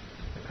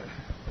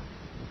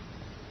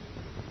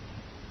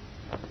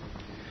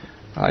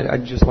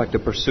 I'd just like to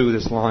pursue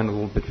this line a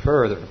little bit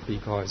further,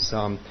 because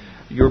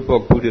your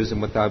book, Buddhism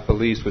Without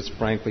Beliefs, was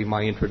frankly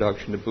my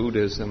introduction to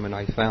Buddhism, and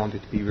I found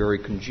it to be very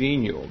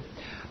congenial.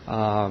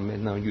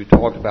 And you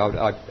talked about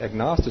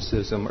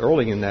agnosticism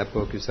early in that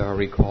book, as I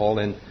recall,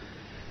 and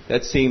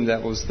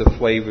that was the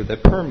flavor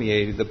that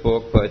permeated the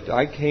book. But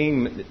I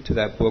came to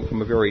that book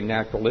from a very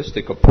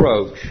naturalistic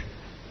approach,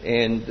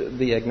 and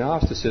the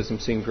agnosticism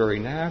seemed very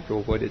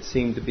natural, but it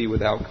seemed to be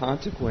without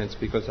consequence,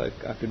 because I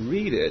could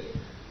read it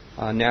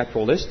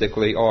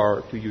naturalistically,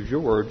 or, to use your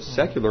words,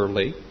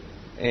 secularly,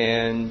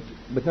 and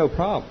with no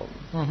problem.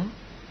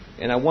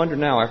 And I wonder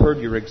now, I heard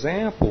your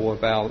example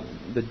about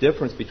the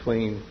difference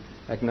between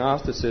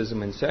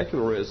agnosticism and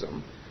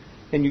secularism,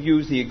 and you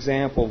use the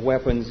example of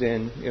weapons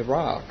in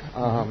Iraq.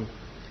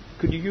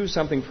 Could you use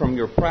something from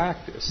your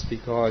practice?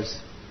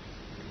 Because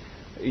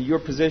your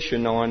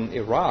position on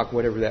Iraq,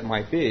 whatever that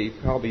might be,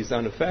 probably is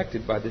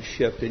unaffected by the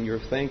shift in your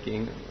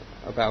thinking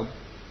about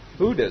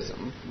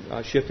Buddhism,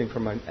 shifting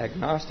from an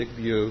agnostic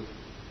view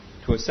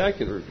to a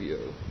secular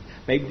view.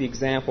 Maybe the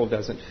example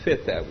doesn't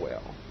fit that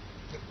well.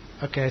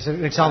 Okay, so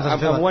an example.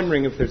 I'm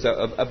wondering if there's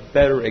a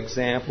better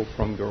example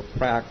from your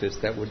practice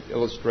that would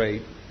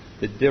illustrate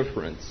the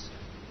difference.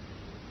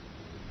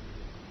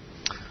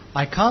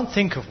 I can't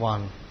think of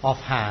one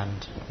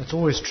offhand. It's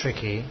always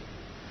tricky.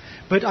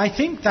 But I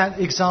think that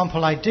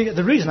example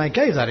the reason I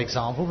gave that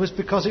example was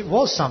because it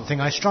was something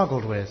I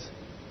struggled with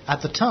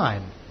at the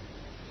time.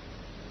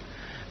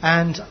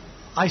 And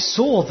I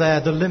saw there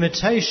the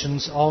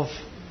limitations of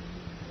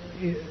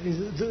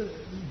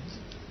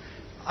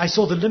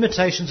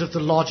the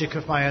logic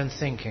of my own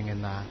thinking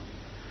in that.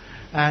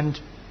 And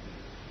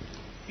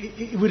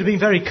it would have been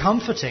very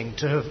comforting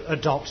to have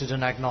adopted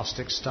an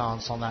agnostic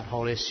stance on that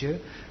whole issue,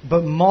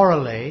 but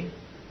morally,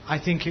 I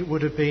think it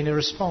would have been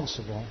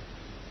irresponsible.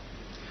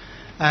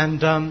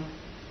 And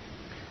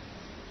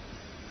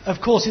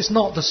of course, it's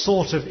not the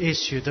sort of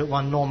issue that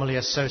one normally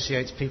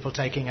associates people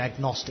taking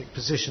agnostic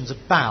positions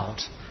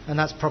about, and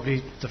that's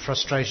probably the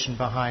frustration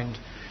behind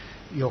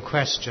your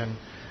question.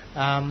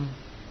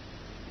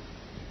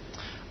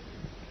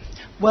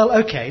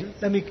 Well, okay,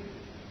 let me...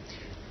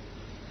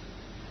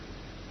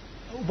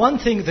 One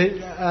thing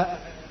that...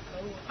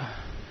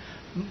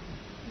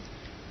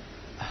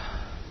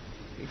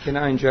 Can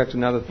I inject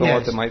another thought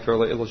Yes. that might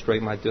further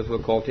illustrate my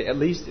difficulty, at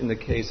least in the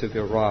case of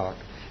Iraq?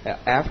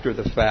 After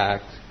the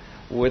fact,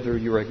 whether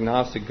you're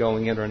agnostic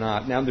going in or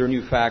not, now there are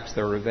new facts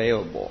that are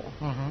available.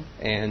 Mm-hmm.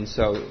 And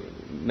so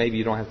maybe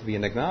you don't have to be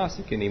an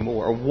agnostic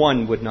anymore, or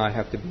one would not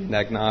have to be an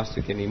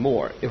agnostic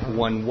anymore if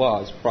one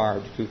was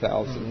prior to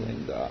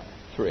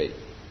 2003.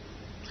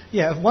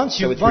 Yeah, once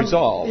you... So it's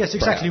resolved. Yes,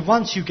 exactly. Perhaps.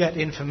 Once you get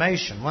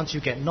information, once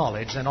you get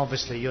knowledge, then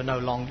obviously you're no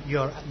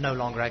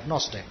longer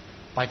agnostic,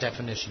 by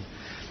definition.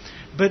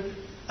 But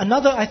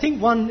I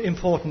think one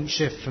important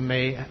shift for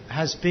me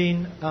has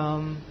been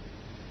an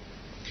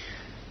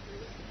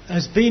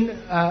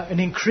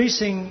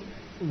increasing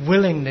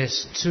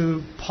willingness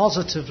to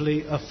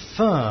positively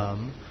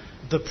affirm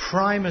the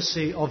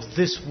primacy of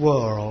this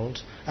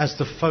world as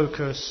the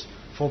focus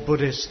for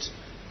Buddhist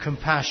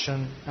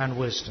compassion and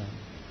wisdom.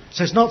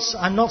 So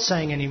I'm not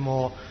saying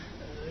anymore,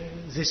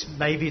 this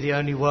may be the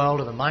only world,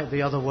 or there might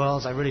be other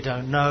worlds, I really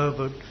don't know,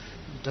 but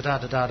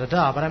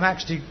da-da-da-da-da-da. But I'm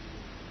actually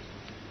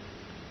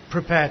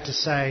prepared to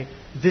say,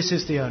 this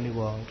is the only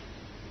world.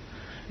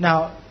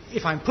 Now,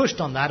 if I'm pushed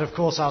on that, of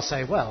course I'll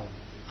say, well,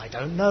 I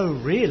don't know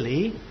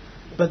really,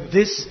 but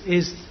this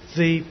is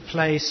the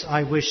place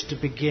I wish to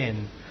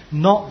begin.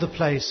 Not the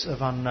place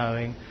of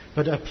unknowing,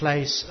 but a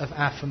place of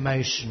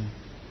affirmation.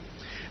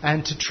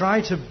 And to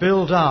try to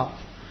build up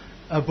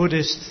a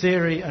Buddhist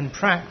theory and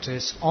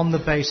practice on the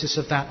basis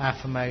of that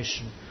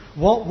affirmation.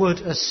 What would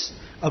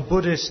a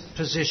Buddhist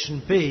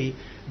position be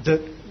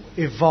that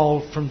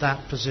evolved from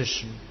that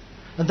position?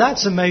 And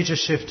that's a major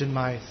shift in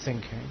my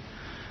thinking.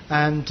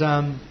 And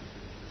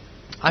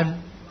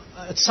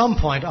at some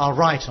point I'll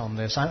write on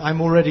this.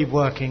 I'm already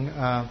working,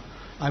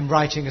 I'm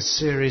writing a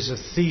series of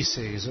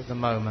theses at the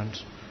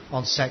moment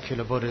on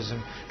secular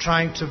Buddhism,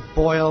 trying to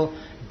boil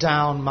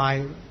down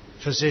my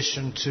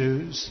position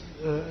to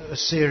a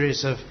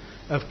series of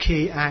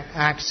key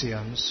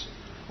axioms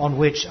on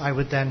which I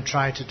would then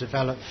try to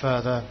develop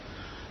further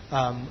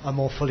a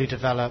more fully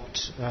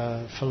developed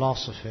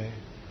philosophy.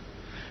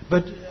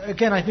 But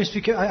again, I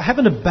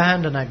haven't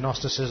abandoned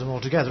agnosticism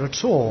altogether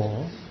at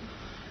all,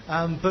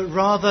 but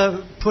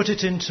rather put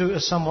it into a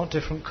somewhat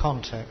different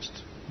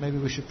context. Maybe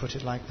we should put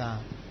it like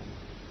that.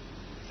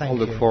 Thank you.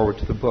 I'll look forward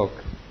to the book.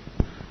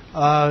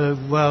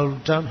 Well,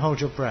 don't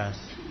hold your breath.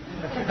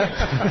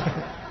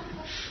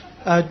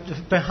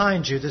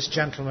 Behind you, this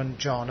gentleman,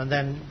 John, and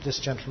then this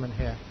gentleman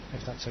here,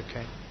 if that's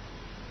okay.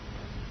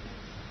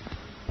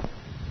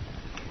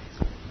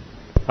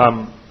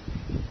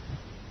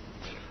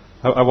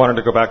 I wanted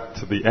to go back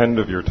to the end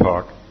of your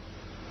talk,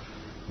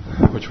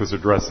 which was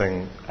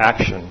addressing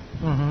action,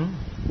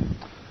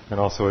 and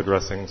also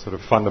addressing sort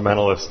of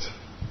fundamentalist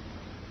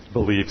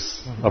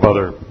beliefs of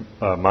other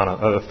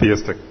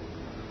theistic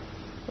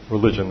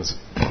religions,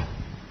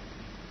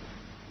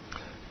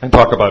 and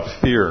talk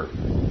about fear.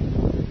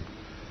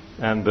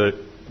 And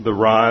the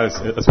rise,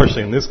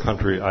 especially in this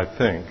country, I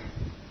think,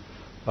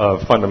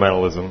 of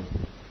fundamentalism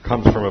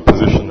comes from a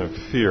position of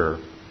fear.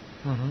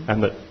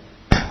 And that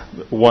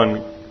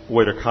one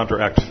way to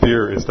counteract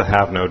fear is to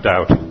have no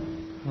doubt,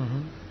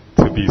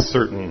 to be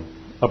certain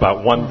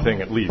about one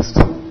thing at least,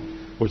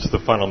 which the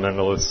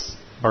fundamentalists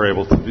are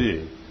able to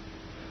be.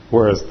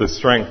 Whereas the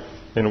strength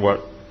in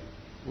what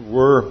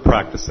we're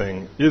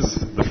practicing is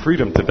the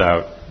freedom to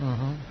doubt,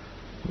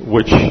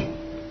 which,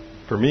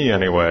 for me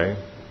anyway,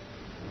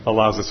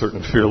 allows a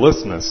certain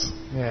fearlessness.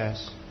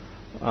 Yes.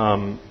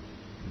 But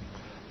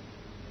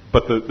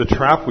the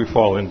trap we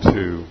fall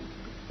into,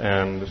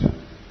 and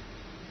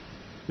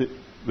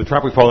the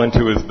trap we fall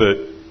into is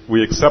that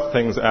we accept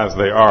things as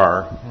they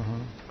are,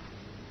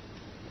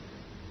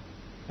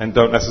 and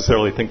don't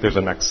necessarily think there's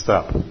a next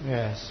step.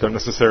 Yes. Don't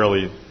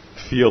necessarily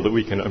feel that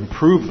we can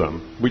improve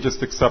them. We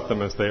just accept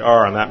them as they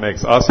are, and that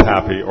makes us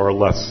happy or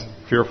less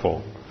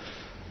fearful.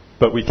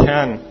 But we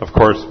can, of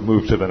course,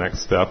 move to the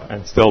next step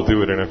and still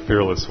do it in a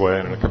fearless way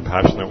and in a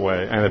compassionate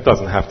way. And it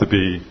doesn't have to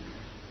be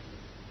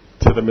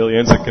to the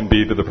millions. It can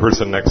be to the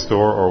person next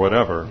door or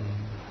whatever.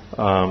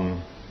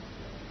 And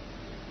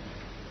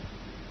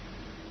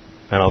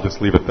I'll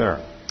just leave it there.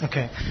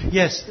 Okay.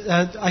 Yes,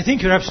 I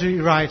think you're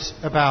absolutely right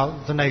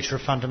about the nature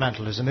of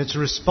fundamentalism. It's a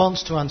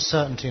response to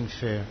uncertainty and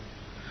fear.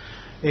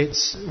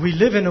 We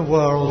live in a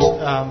world,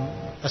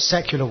 a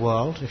secular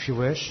world, if you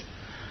wish,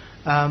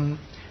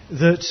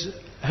 that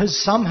has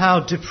somehow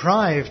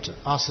deprived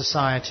our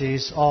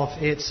societies of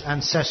its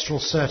ancestral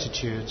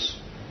certitudes.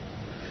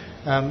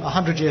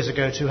 100 years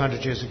ago,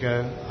 200 years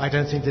ago, I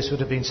don't think this would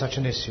have been such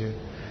an issue.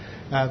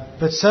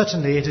 But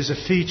certainly it is a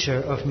feature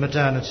of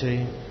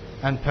modernity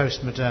and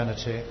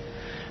postmodernity.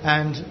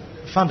 And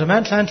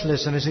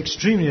fundamentalism is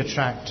extremely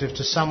attractive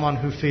to someone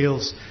who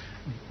feels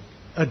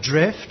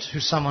adrift,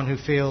 someone who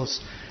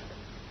feels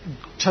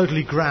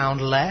totally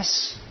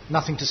groundless,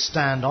 nothing to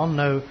stand on,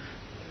 no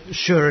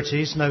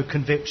sureties, no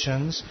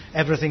convictions,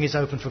 everything is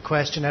open for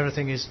question,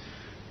 everything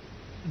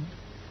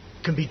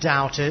can be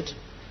doubted.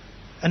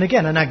 And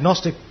again, an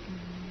agnostic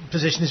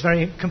position is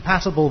very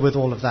compatible with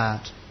all of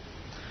that.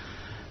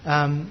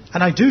 And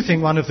I do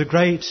think one of the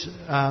great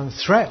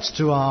threats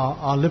to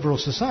our liberal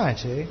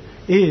society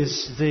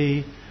is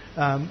the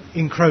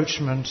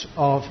encroachment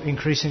of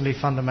increasingly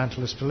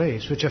fundamentalist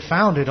beliefs, which are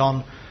founded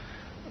on,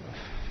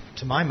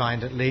 to my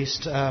mind at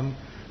least,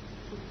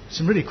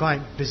 some really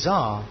quite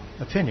bizarre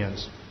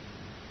opinions.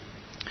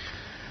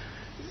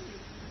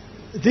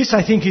 This,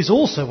 I think, is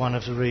also one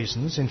of the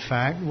reasons, in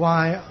fact,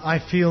 why I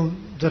feel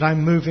that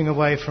I'm moving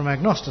away from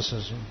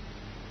agnosticism.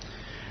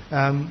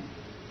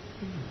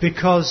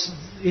 Because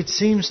it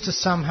seems to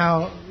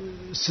somehow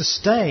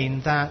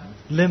sustain that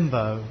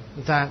limbo,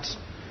 that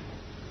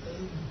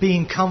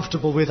being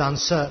comfortable with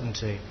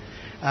uncertainty.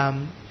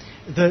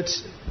 That,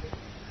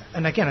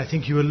 and again, I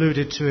think you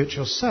alluded to it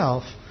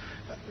yourself,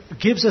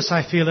 gives us,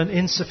 I feel, an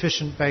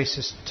insufficient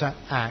basis to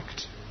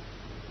act.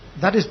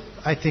 That is,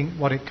 I think,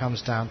 what it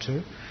comes down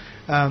to.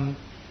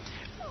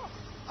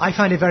 I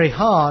find it very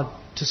hard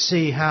to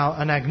see how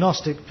an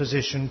agnostic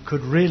position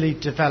could really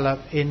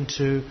develop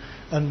into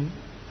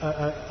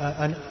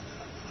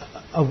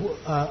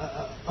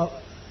a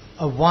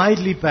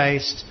widely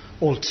based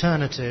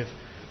alternative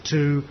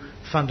to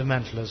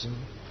fundamentalism.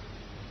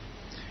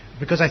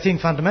 Because I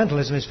think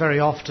fundamentalism is very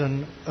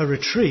often a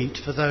retreat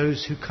for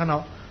those who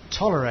cannot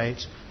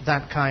tolerate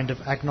that kind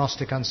of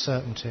agnostic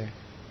uncertainty.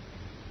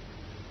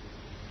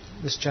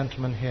 This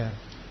gentleman here.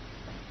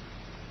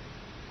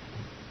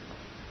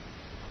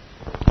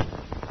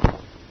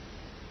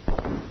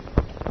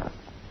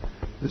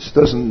 This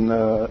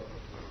doesn't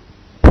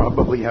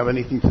probably have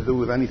anything to do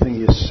with anything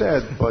you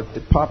said, but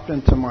it popped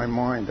into my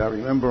mind. I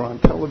remember on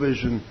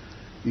television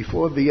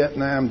before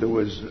Vietnam there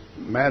was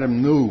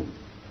Madame New.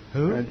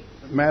 Who? And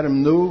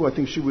Madame New, I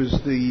think she was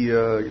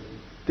the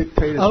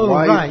dictator's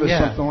wife or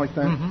something like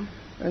that.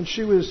 Mm-hmm. And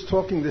she was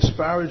talking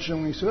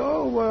disparagingly. Said,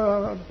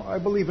 I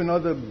believe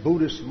another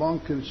Buddhist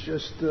monk has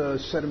just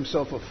set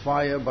himself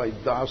afire by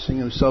dousing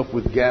himself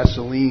with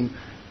gasoline.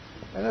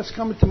 And that's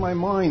coming to my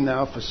mind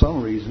now for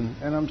some reason.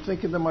 And I'm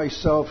thinking to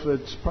myself,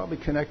 it's probably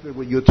connected with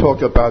what you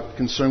talk about,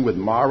 concern with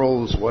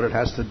morals, what it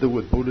has to do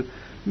with Buddha.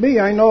 Me,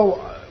 I know,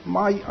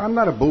 I'm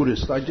not a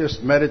Buddhist. I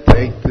just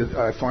meditate.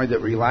 I find it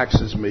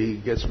relaxes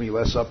me, gets me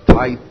less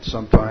uptight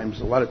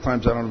sometimes. A lot of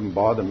times I don't even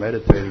bother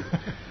meditating.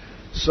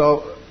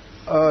 So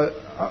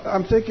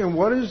I'm thinking,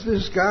 what does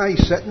this guy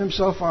setting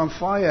himself on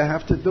fire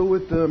have to do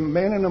with the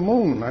man in the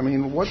moon? I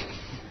mean, what?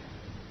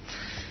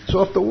 It's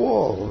off the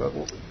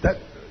wall.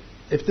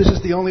 If this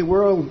is the only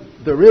world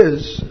there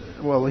is,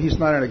 well, he's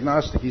not an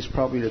agnostic. He's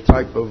probably the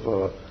type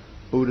of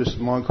Buddhist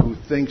monk who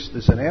thinks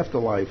there's an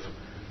afterlife.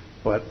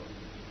 But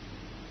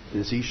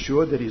is he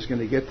sure that he's going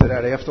to get to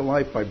that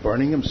afterlife by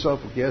burning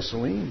himself with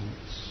gasoline?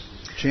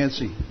 It's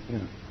chancy. You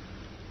know.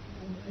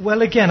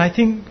 Well, again, I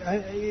think,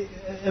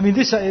 I mean,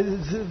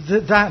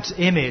 that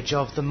image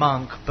of the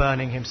monk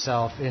burning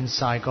himself in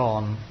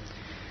Saigon,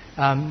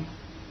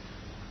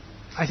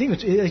 I think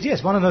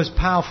it's one of those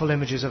powerful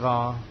images of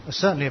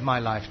certainly of my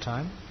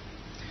lifetime.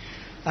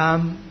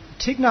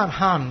 Thich Nhat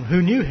Hanh,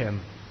 who knew him,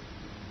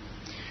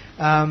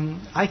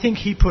 I think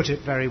he put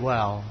it very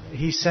well.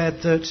 He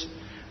said that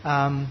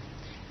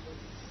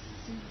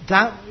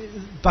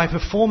that by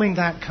performing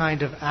that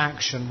kind of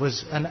action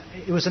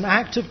it was an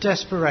act of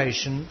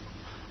desperation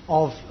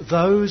of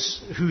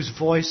those whose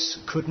voice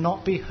could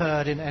not be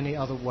heard in any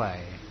other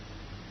way.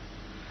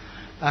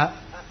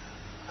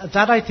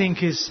 That I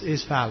think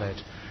is valid.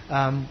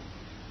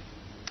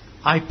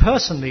 I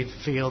personally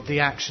feel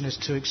the action is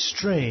too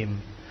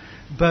extreme,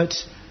 but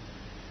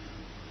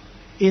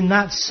in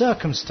that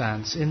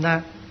circumstance, in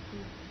that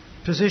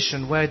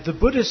position where the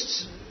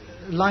Buddhists,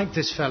 like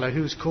this fellow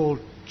who's called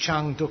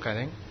Chang Duk, I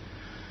think,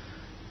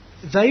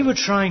 they were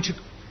trying to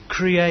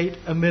create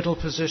a middle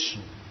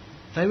position.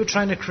 They were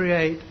trying to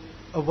create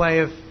a way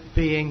of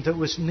being that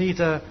was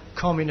neither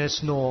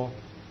communist nor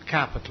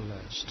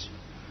capitalist.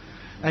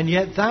 And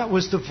yet that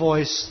was the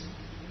voice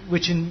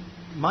which, in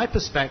my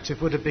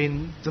perspective, would have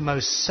been the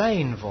most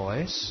sane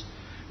voice,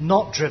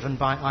 not driven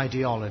by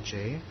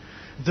ideology,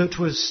 that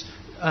was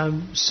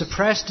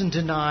suppressed and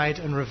denied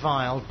and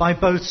reviled by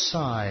both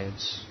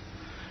sides.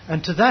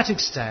 And to that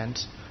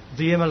extent,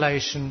 the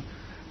immolation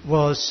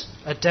was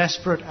a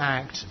desperate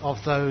act of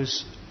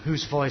those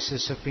whose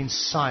voices have been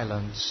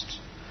silenced.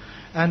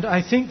 And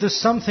I think there's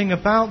something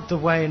about the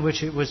way in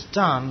which it was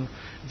done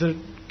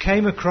that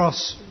came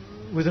across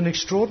with an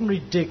extraordinary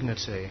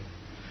dignity.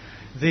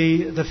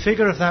 The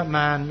figure of that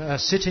man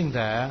sitting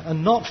there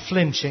and not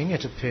flinching,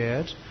 it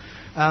appeared,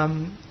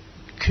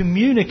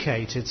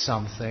 communicated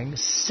something,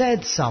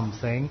 said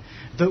something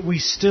that we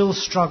still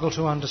struggle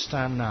to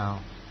understand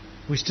now.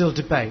 We still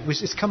debate.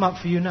 It's come up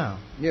for you now.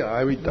 Yeah,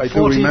 I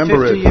do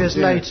remember 50 it. years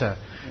later.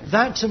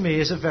 That, to me,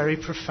 is a very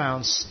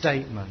profound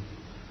statement.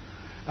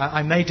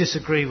 I may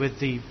disagree with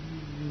the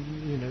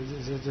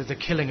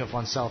killing of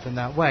oneself in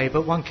that way,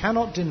 but one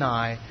cannot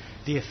deny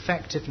the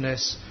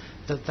effectiveness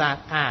that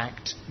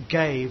act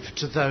gave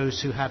to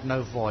those who had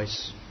no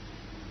voice.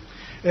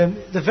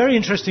 The very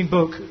interesting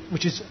book,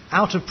 which is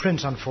out of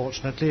print,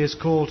 unfortunately, is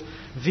called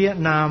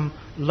Vietnam,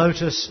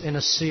 Lotus in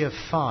a Sea of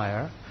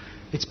Fire.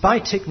 It's by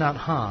Thich Nhat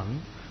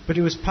Hanh, but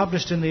it was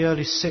published in the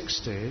early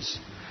 60s,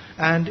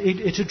 and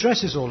it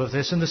addresses all of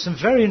this, and there's some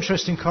very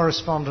interesting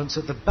correspondence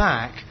at the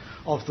back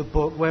of the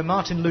book where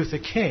Martin Luther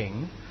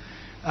King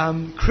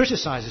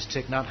criticizes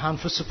Thich Nhat Hanh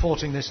for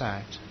supporting this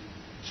act.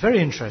 It's very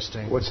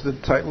interesting. What's the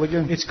title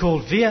again? It's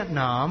called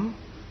Vietnam,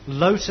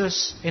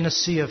 Lotus in a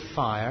Sea of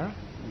Fire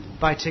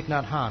by Thich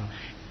Nhat Hanh.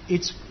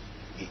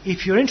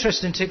 If you're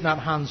interested in Thich Nhat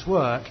Hanh's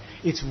work,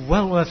 it's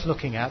well worth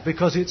looking at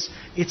because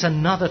it's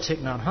another Thich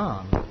Nhat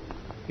Hanh.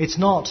 It's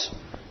not,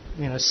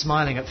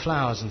 smiling at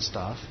flowers and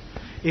stuff.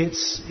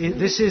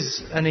 This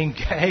is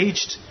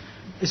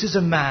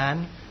a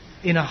man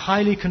in a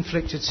highly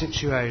conflicted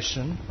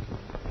situation,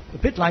 a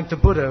bit like the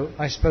Buddha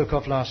I spoke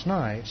of last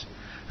night,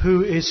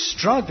 who is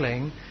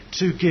struggling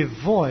to give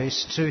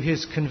voice to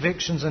his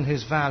convictions and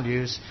his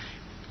values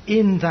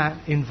in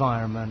that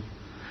environment.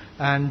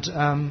 And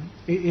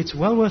it's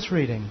well worth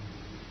reading.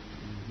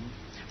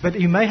 But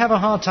you may have a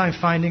hard time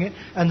finding it,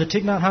 and the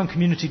Thich Nhat Hanh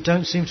community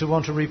don't seem to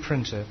want to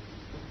reprint it.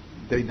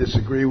 They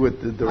disagree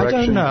with the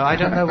direction? I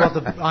don't know what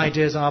the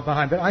ideas are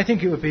behind, but I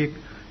think it would be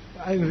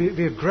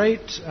a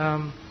great...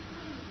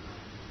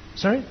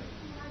 sorry?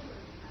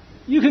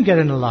 You can get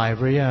it in a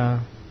library, yeah.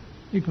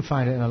 You can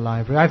find it in a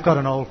library. I've got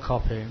an old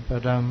copy,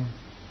 but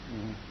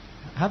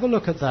have a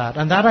look at that.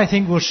 And that, I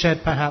think, will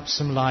shed perhaps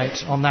some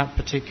light on that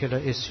particular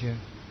issue.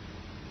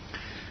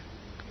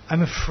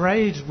 I'm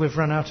afraid we've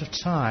run out of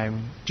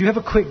time. Do you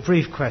have a quick,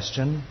 brief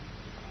question?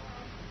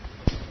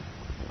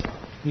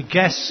 You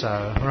guess so,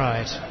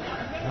 right.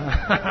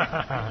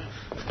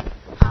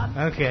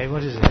 Okay,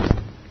 what is it?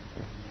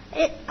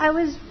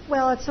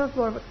 It's sort of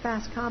more of a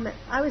fast comment.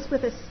 I was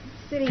with a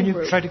sitting group.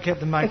 Can you try to get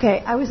the mic?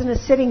 Okay, I was in a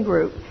sitting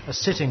group. A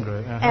sitting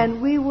group, uh-huh.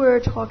 And we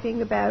were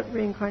talking about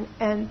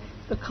and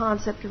the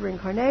concept of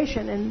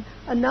reincarnation. And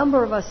a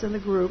number of us in the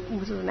group, it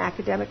was an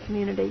academic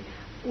community,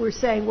 were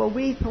saying, well,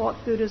 we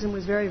thought Buddhism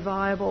was very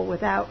viable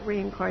without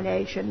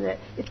reincarnation, that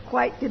it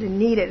quite didn't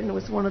need it, and it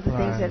was one of the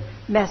things that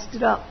messed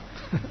it up.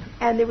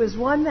 And there was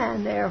one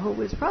man there who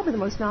was probably the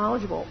most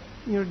knowledgeable,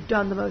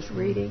 done the most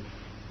reading.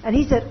 And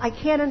he said, I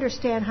can't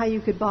understand how you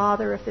could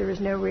bother if there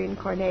is no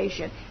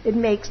reincarnation. It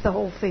makes the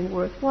whole thing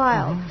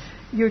worthwhile.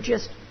 Mm-hmm. You're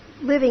just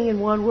living in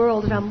one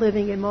world, and I'm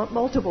living in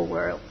multiple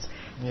worlds.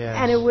 Yes.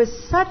 And it was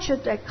such a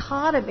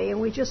dichotomy,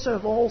 and we just sort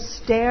of all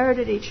stared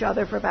at each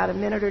other for about a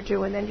minute or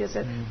two and then just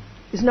said,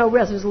 there's no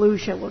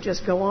resolution, we'll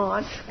just go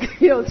on.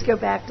 Let's go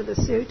back to the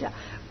sutta.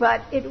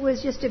 But it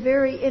was just a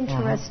very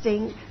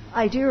interesting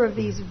idea of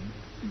these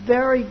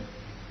very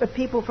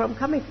people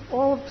coming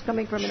from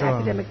an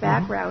academic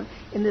background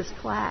in this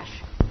clash.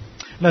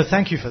 No,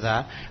 thank you for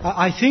that.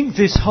 I think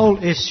this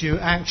whole issue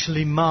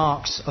actually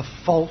marks a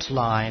fault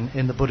line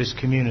in the Buddhist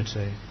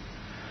community.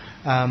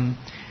 I'm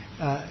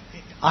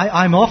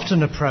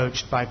often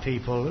approached by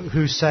people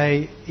who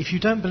say, if you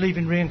don't believe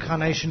in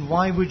reincarnation,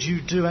 why would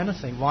you do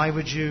anything? Why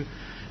would you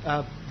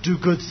do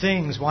good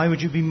things? Why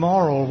would you be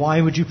moral? Why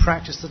would you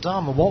practice the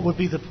Dharma? What would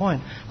be the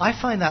point? I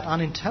find that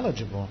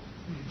unintelligible,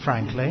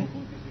 frankly.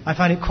 I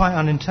find it quite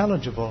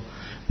unintelligible.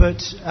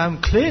 But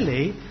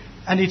clearly,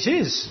 and it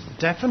is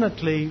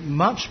definitely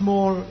much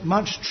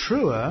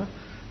truer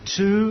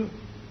to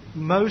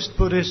most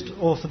Buddhist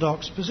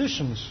orthodox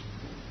positions.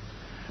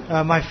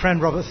 My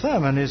friend Robert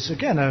Thurman is,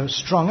 again, a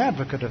strong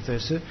advocate of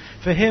this.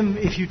 For him,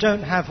 if you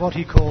don't have what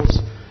he calls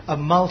a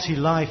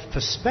multi-life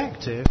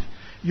perspective,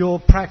 your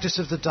practice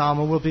of the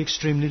Dharma will be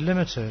extremely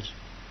limited.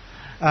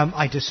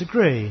 I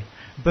disagree.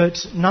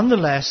 But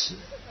nonetheless,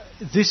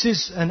 this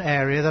is an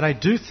area that I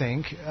do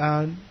think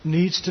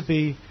needs to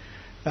be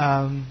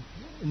gone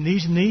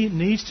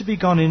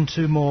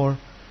into more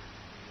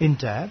in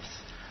depth,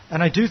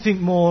 and I do think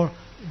more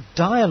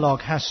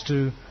dialogue has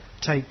to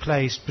take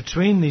place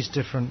between these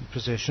different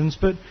positions.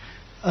 But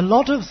a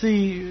lot of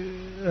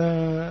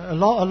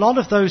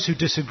those who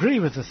disagree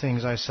with the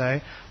things I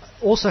say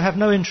also have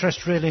no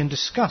interest really in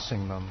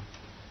discussing them.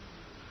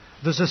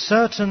 There's a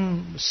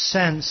certain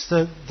sense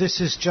that this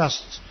is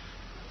just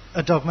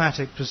a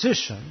dogmatic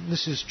position.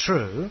 This is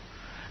true,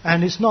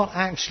 and it's not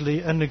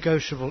actually a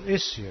negotiable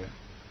issue.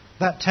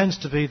 That tends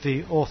to be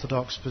the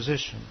orthodox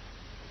position.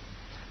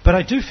 But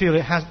I do feel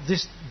it has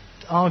this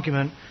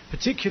argument,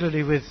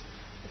 particularly with,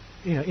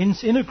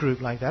 in a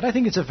group like that, I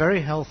think it's a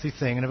very healthy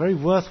thing and a very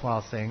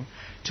worthwhile thing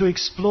to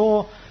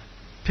explore,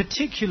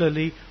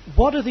 particularly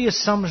what are the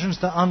assumptions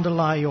that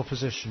underlie your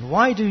position.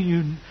 Why do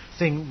you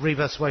think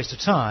rebirth's a waste of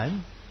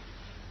time?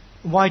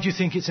 Why do you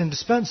think it's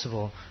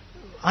indispensable?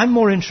 I'm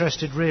more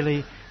interested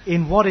really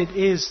in what it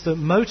is that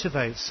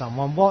motivates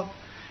someone,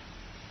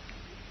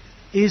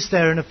 is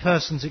there in a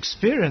person's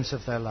experience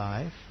of their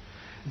life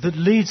that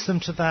leads them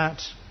to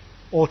that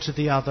or to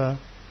the other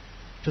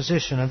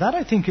position? And that,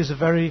 I think, is a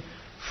very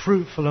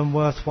fruitful and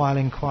worthwhile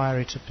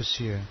inquiry to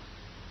pursue.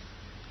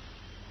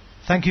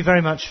 Thank you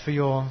very much for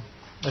your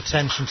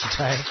attention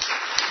today.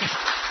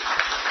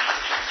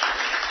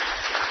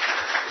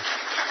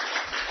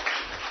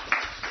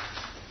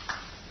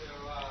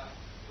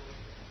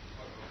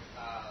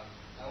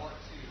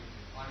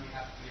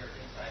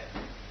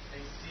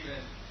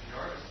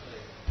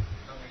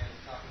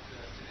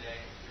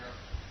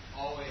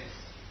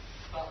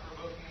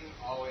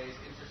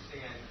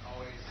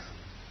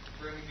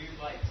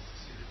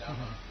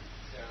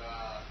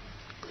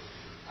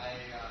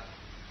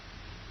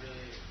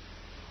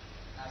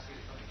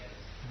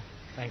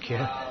 Thank you.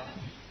 If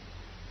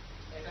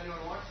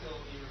anyone wants to,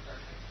 be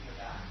refreshments in the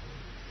back,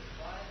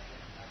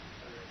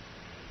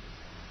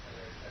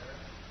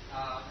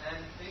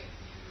 and thank you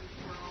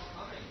for all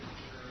coming. We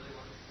really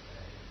wanted to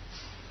say.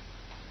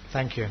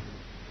 Thank you.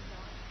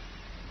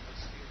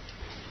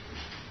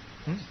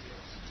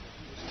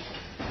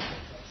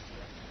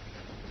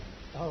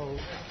 Oh,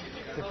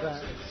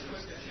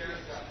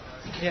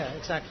 yeah,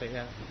 exactly.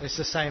 Yeah, it's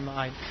the same.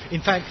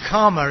 In fact,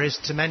 karma is,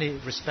 to many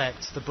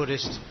respects, the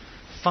Buddhist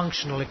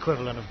functional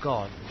equivalent of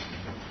God.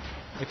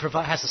 It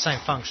has the same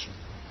function.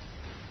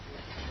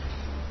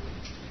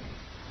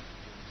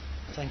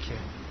 Thank you.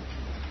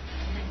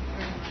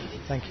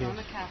 Thank you. I'm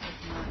a Catholic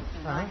monk,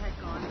 and I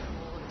had gone through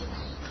all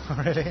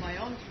of this really? my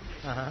own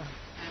tradition. And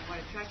what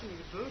attracted me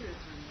to Buddhism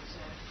was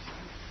that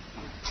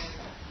it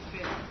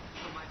fit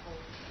for my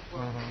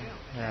whole worldview.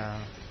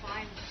 Yeah. To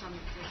find some of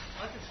this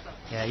other stuff.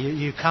 Yeah,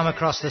 you come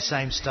across the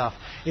same stuff.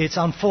 It's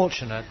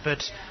unfortunate,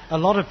 but a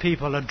lot of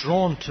people are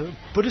drawn to...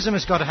 Buddhism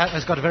has got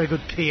a very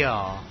good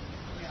PR.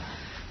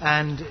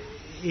 And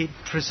it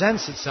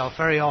presents itself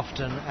very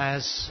often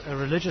as a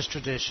religious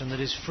tradition that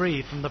is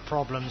free from the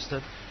problems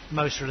that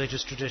most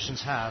religious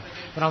traditions have.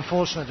 But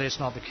unfortunately, it's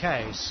not the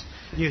case.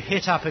 You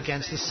hit up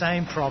against the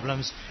same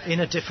problems in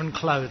a different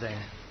clothing.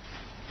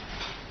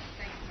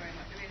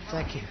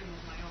 Thank you.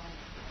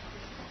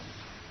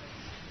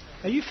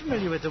 Are you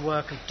familiar with the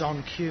work of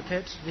Don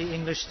Cupid, the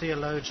English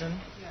theologian?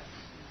 Yes.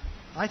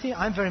 I think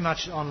I'm very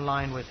much on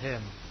line with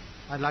him.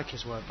 I like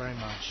his work very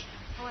much.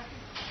 Oh, I think